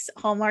Christmas.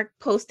 Hallmark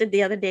posted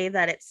the other day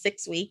that it's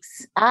 6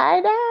 weeks. I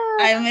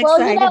know. I'm Well,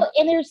 excited.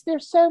 and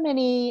there's so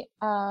many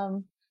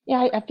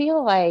yeah, I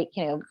feel like,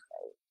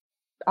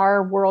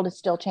 our world is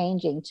still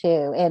changing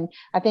too. And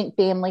I think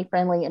family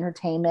friendly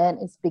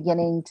entertainment is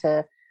beginning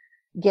to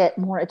get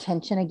more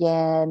attention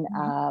again.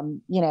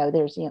 Mhm.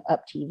 There's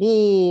Up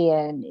TV,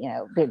 and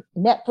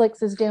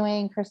Netflix is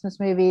doing Christmas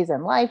movies,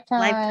 and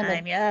Lifetime, and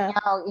Lifetime, yeah.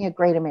 now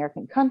Great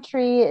American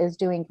Country is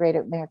doing Great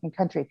American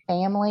Country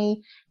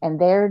Family, and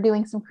they're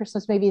doing some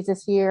Christmas movies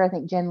this year. I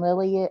think Jen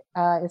Lilly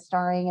is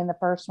starring in the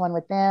first one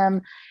with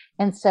them,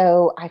 and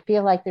so I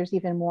feel like there's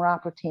even more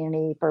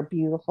opportunity for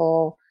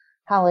beautiful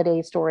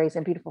holiday stories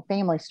and beautiful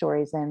family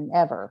stories than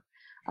ever.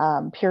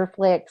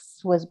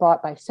 Pureflix was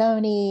bought by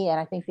Sony, and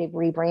I think they've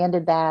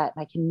rebranded that.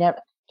 I can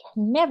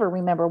never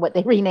remember what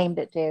they renamed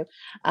it to,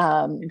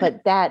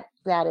 but that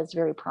is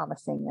very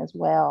promising as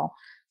well.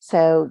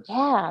 So yeah,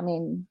 I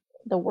mean,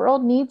 the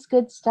world needs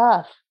good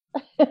stuff.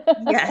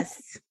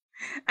 Yes.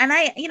 And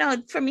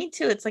for me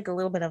too, it's like a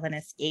little bit of an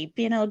escape,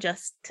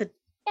 just to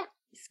Yeah.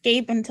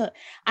 escape into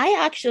I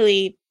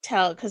actually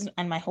tell because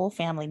and my whole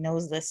family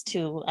knows this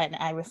too, and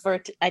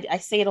I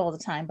say it all the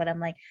time, but I'm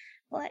like,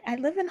 well, I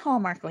live in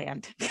Hallmark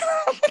land.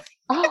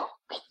 Oh,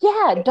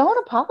 yeah.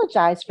 Don't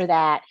apologize for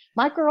that.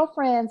 My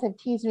girlfriends have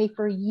teased me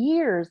for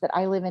years that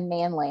I live in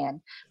Manland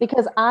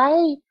because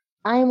I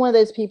am one of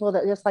those people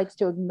that just likes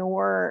to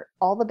ignore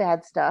all the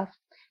bad stuff.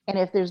 And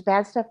if there's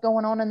bad stuff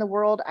going on in the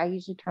world, I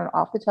usually turn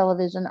off the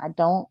television. I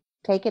don't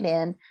take it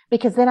in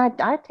because then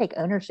I take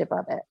ownership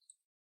of it.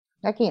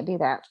 I can't do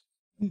that.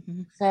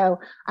 Mhm. So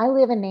I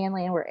live in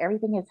Manland where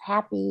everything is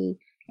happy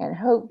and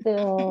hope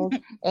filled,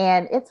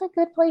 and it's a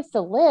good place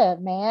to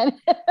live, man.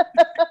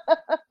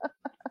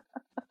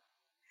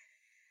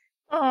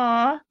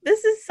 Aw,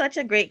 this is such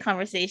a great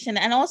conversation.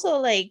 And also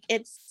like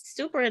it's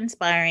super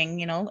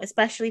inspiring,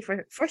 especially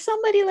for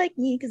somebody like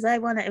me, because I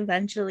want to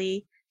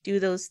eventually do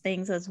those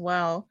things as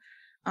well.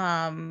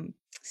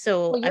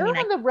 So Well, I you're mean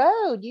on the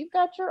road. You've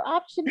got your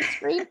option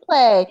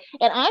screenplay.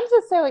 And I'm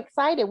just so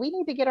excited. We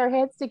need to get our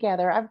heads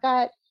together. I've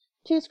got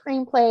two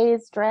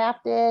screenplays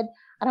drafted.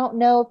 I don't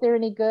know if they're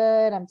any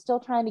good. I'm still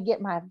trying to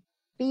get my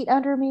feet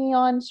under me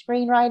on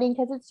screenwriting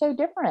because it's so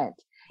different,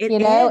 it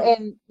is.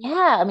 And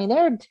yeah, I mean,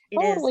 they're It is.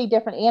 totally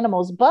different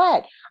animals,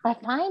 but I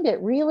find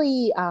it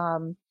really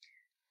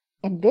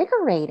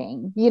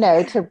invigorating,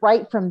 Yeah. to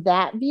write from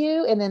that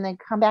view and then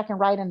come back and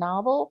write a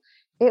novel.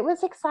 It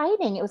was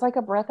exciting. It was like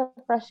a breath of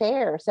fresh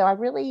air. So I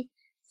really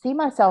see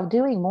myself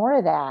doing more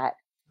of that,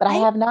 but I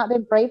I have not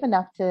been brave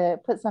enough to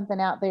put something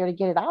out there to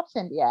get it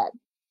optioned yet.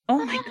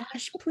 Oh my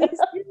gosh, please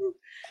do.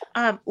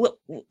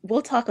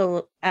 We'll talk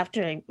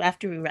after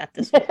we wrap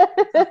this. We'll talk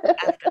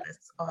after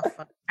this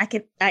off.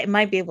 I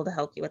might be able to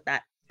help you with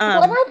that.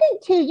 Well, and I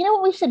think too,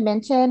 what we should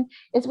mention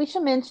is we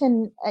should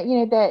mention,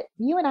 that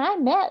you and I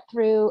met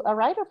through a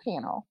writer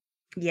panel.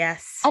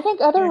 Yes. I think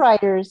other Yes.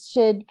 writers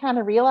should kind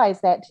of realize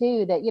that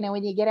too, that,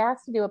 when you get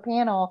asked to do a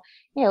panel,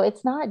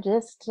 it's not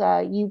just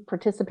you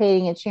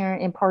participating and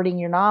sharing, imparting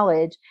your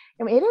knowledge.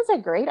 I mean, it is a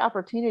great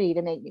opportunity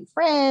to make new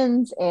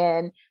friends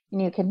and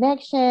new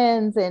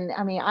connections. And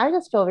I mean, I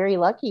just feel very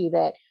lucky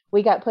that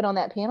we got put on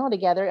that panel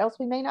together, else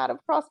we may not have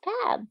crossed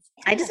paths.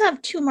 I just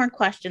have two more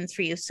questions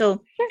for you.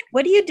 So, Sure.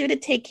 what do you do to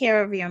take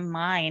care of your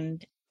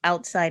mind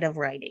outside of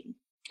writing?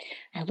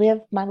 I live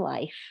my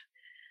life.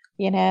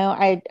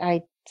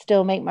 I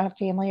still make my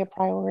family a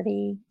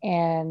priority.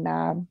 And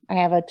I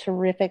have a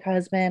terrific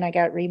husband. I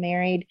got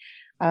remarried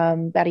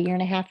about a year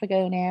and a half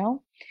ago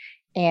now,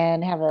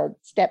 and have a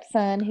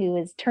stepson who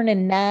is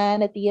turning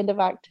 9 at the end of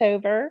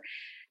October.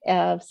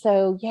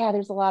 So yeah,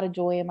 there's a lot of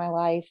joy in my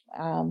life.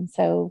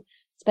 So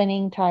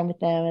spending time with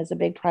them is a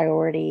big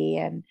priority,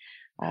 and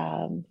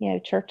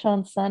church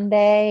on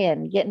Sunday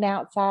and getting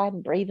outside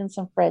and breathing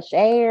some fresh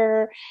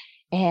air,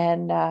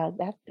 and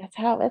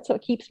that's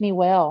what keeps me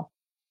well.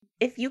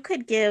 If you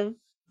could give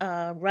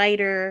a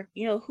writer,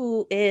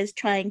 who is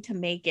trying to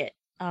make it,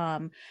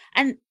 and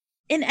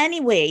in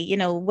any way,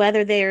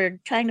 whether they're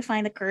trying to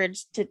find the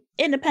courage to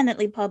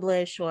independently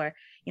publish, or,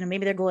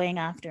 maybe they're going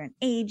after an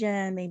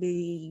agent,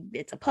 maybe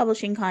it's a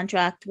publishing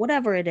contract,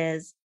 whatever it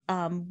is,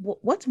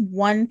 what's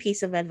one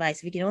piece of advice?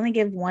 If you could only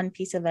give one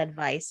piece of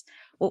advice,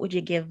 what would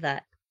you give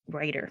that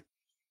writer?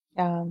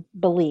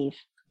 Believe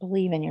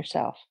in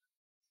yourself.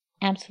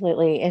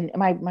 Absolutely. And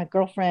my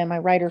girlfriend, my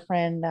writer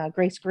friend,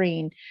 Grace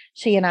Green,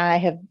 she and I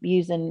have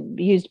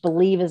used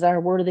believe as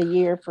our word of the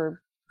year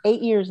for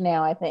 8 years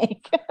now, I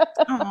think.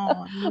 Oh,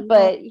 I love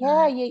But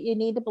yeah, that. you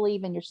need to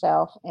believe in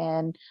yourself.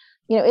 And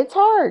it's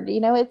hard.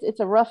 It's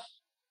a rough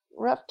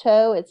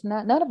toe. It's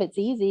not, none of it's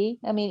easy.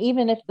 I mean,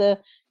 even if the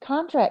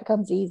contract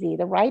comes easy,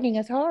 the writing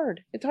is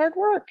hard. It's hard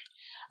work.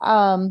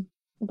 Um,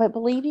 but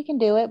believe you can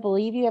do it.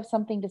 Believe you have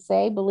something to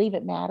say. Believe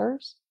it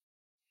matters.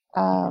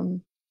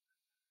 Um,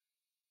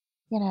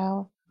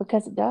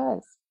 because it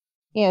does.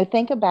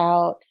 Think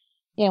about,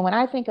 when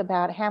I think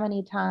about how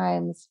many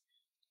times,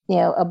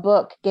 a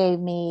book gave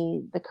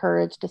me the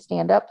courage to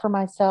stand up for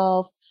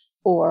myself,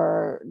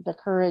 or the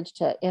courage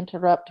to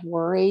interrupt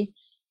worry,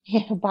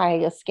 by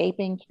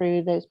escaping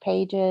through those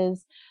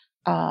pages.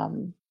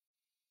 Um,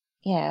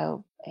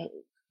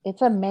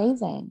 it's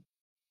amazing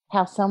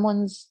how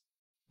someone's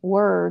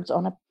words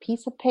on a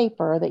piece of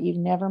paper that you've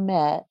never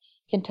met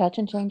can touch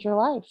and change your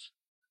life.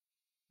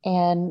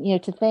 And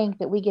to think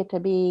that we get to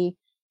be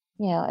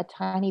a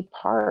tiny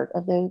part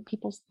of the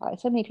people's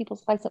lives, so many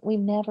people's lives that we've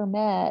never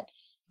met,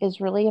 is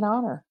really an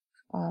honor.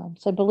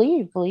 So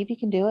believe you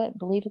can do it.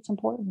 Believe it's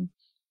important.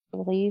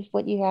 Believe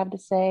what you have to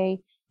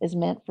say is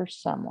meant for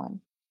someone.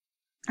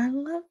 I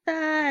love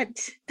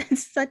that.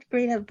 That's such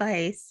great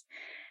advice.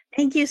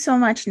 Thank you so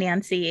much,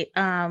 Nancy.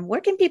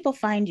 Where can people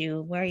find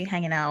you? Where are you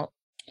hanging out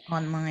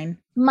online?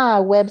 My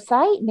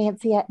website,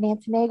 Nancy at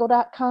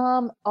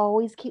nancynaigle.com.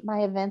 Always keep my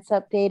events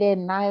updated.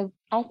 And I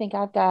think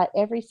I've got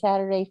every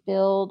Saturday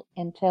filled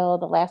until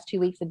the last 2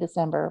 weeks of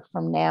December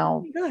from Oh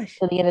now my gosh,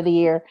 to the end of the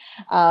year.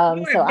 you are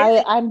So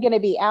busy. I'm going to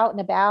be out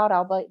and about.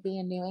 I'll be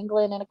in New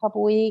England in a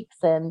couple weeks,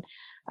 and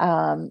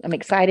I'm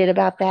excited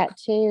about that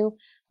too.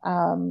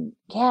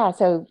 Yeah,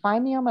 so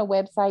find me on my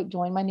website,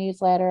 join my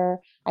newsletter.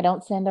 I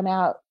don't send them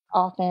out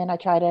often. I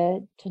try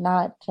to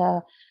not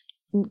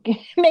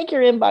make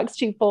your inbox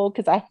too full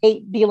because I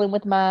hate dealing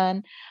with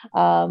mine.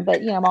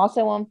 But I'm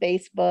also on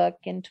Facebook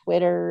and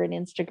Twitter and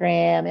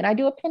Instagram, and I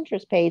do a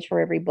Pinterest page for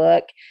every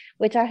book,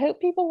 which I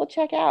hope people will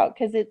check out,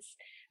 because it's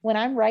when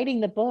I'm writing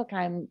the book,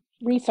 I'm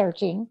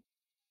researching,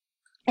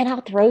 and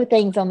I'll throw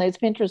things on those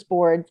Pinterest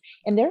boards,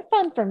 and they're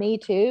fun for me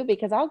too,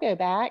 because I'll go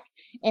back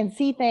and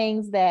see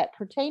things that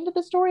pertain to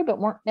the story but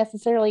weren't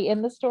necessarily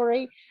in the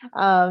story,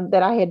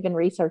 that I had been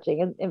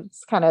researching. And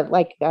it's kind of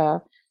like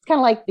the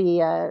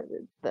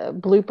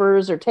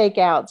bloopers or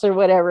takeouts or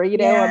whatever, on those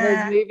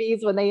Yeah.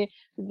 movies when they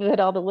did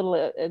all the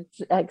little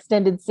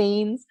extended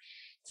scenes.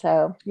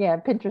 So yeah,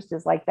 Pinterest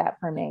is like that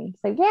for me.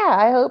 So yeah,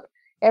 I hope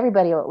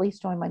everybody will at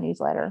least join my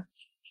newsletter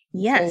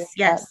and stay in Yes, touch.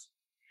 yes.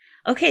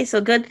 Okay,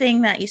 so good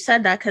thing that you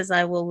said that, because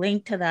I will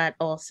link to that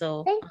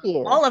also. Thank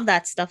you. All of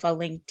that stuff I'll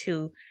link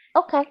to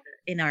Okay.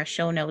 in our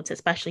show notes,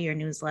 especially your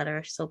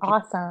newsletter, so people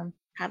Awesome.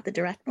 have the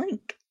direct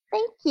link.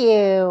 Thank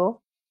you.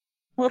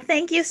 Well,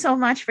 thank you so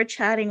much for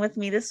chatting with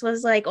me. This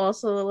was like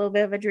also a little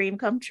bit of a dream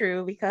come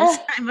true because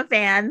I'm a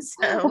fan.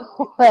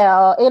 So,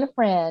 Well, and a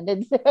friend.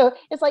 And so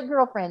it's like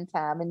girlfriend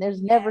time, and there's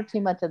yeah. never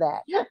too much of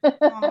that.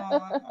 Aw.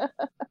 Well,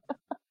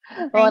 Well,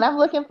 and thank I'm you.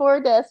 looking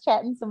forward to us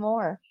chatting some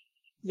more.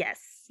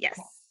 Yes, yes.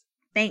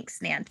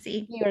 Thanks,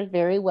 Nancy. You are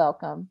very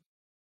welcome.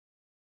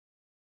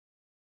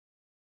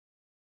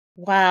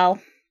 Wow.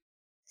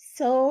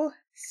 So,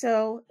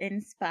 so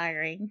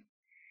inspiring.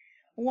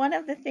 One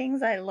of the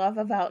things I love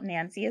about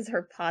Nancy is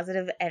her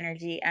positive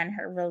energy and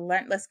her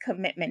relentless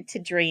commitment to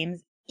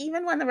dreams,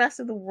 even when the rest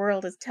of the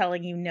world is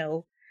telling you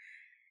no.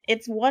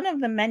 It's one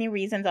of the many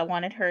reasons I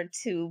wanted her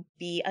to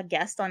be a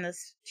guest on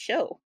this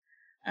show.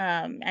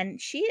 And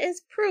she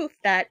is proof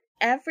that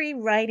every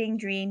writing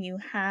dream you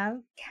have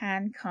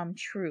can come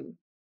true.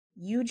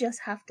 You just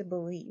have to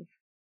believe.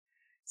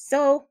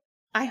 So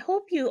I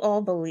hope you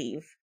all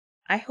believe.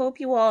 I hope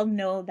you all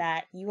know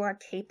that you are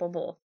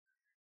capable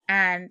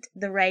and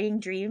the writing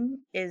dream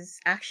is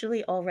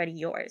actually already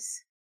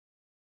yours.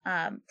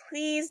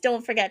 Please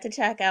don't forget to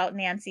check out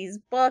Nancy's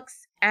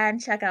books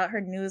and check out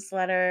her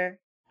newsletter.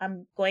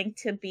 I'm going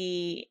to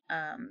be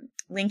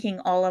linking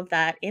all of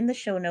that in the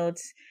show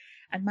notes.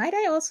 And might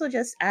I also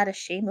just add a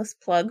shameless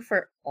plug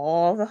for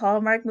all the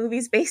Hallmark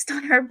movies based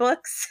on her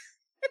books?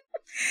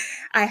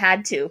 I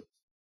had to.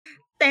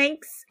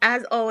 Thanks,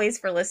 as always,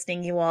 for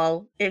listening, you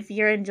all. If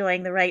you're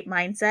enjoying The Right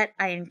Mindset,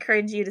 I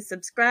encourage you to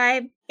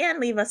subscribe and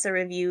leave us a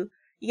review.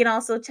 You can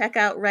also check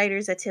out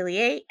Writers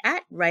Atelier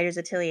at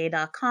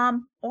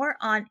writersatelier.com or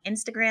on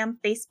Instagram,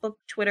 Facebook,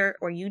 Twitter,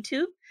 or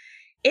YouTube.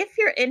 If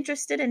you're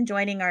interested in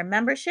joining our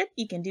membership,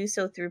 you can do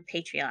so through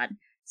Patreon.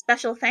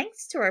 Special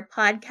thanks to our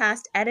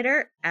podcast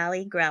editor,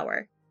 Allie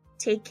Grauer.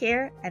 Take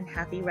care and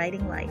happy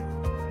writing life.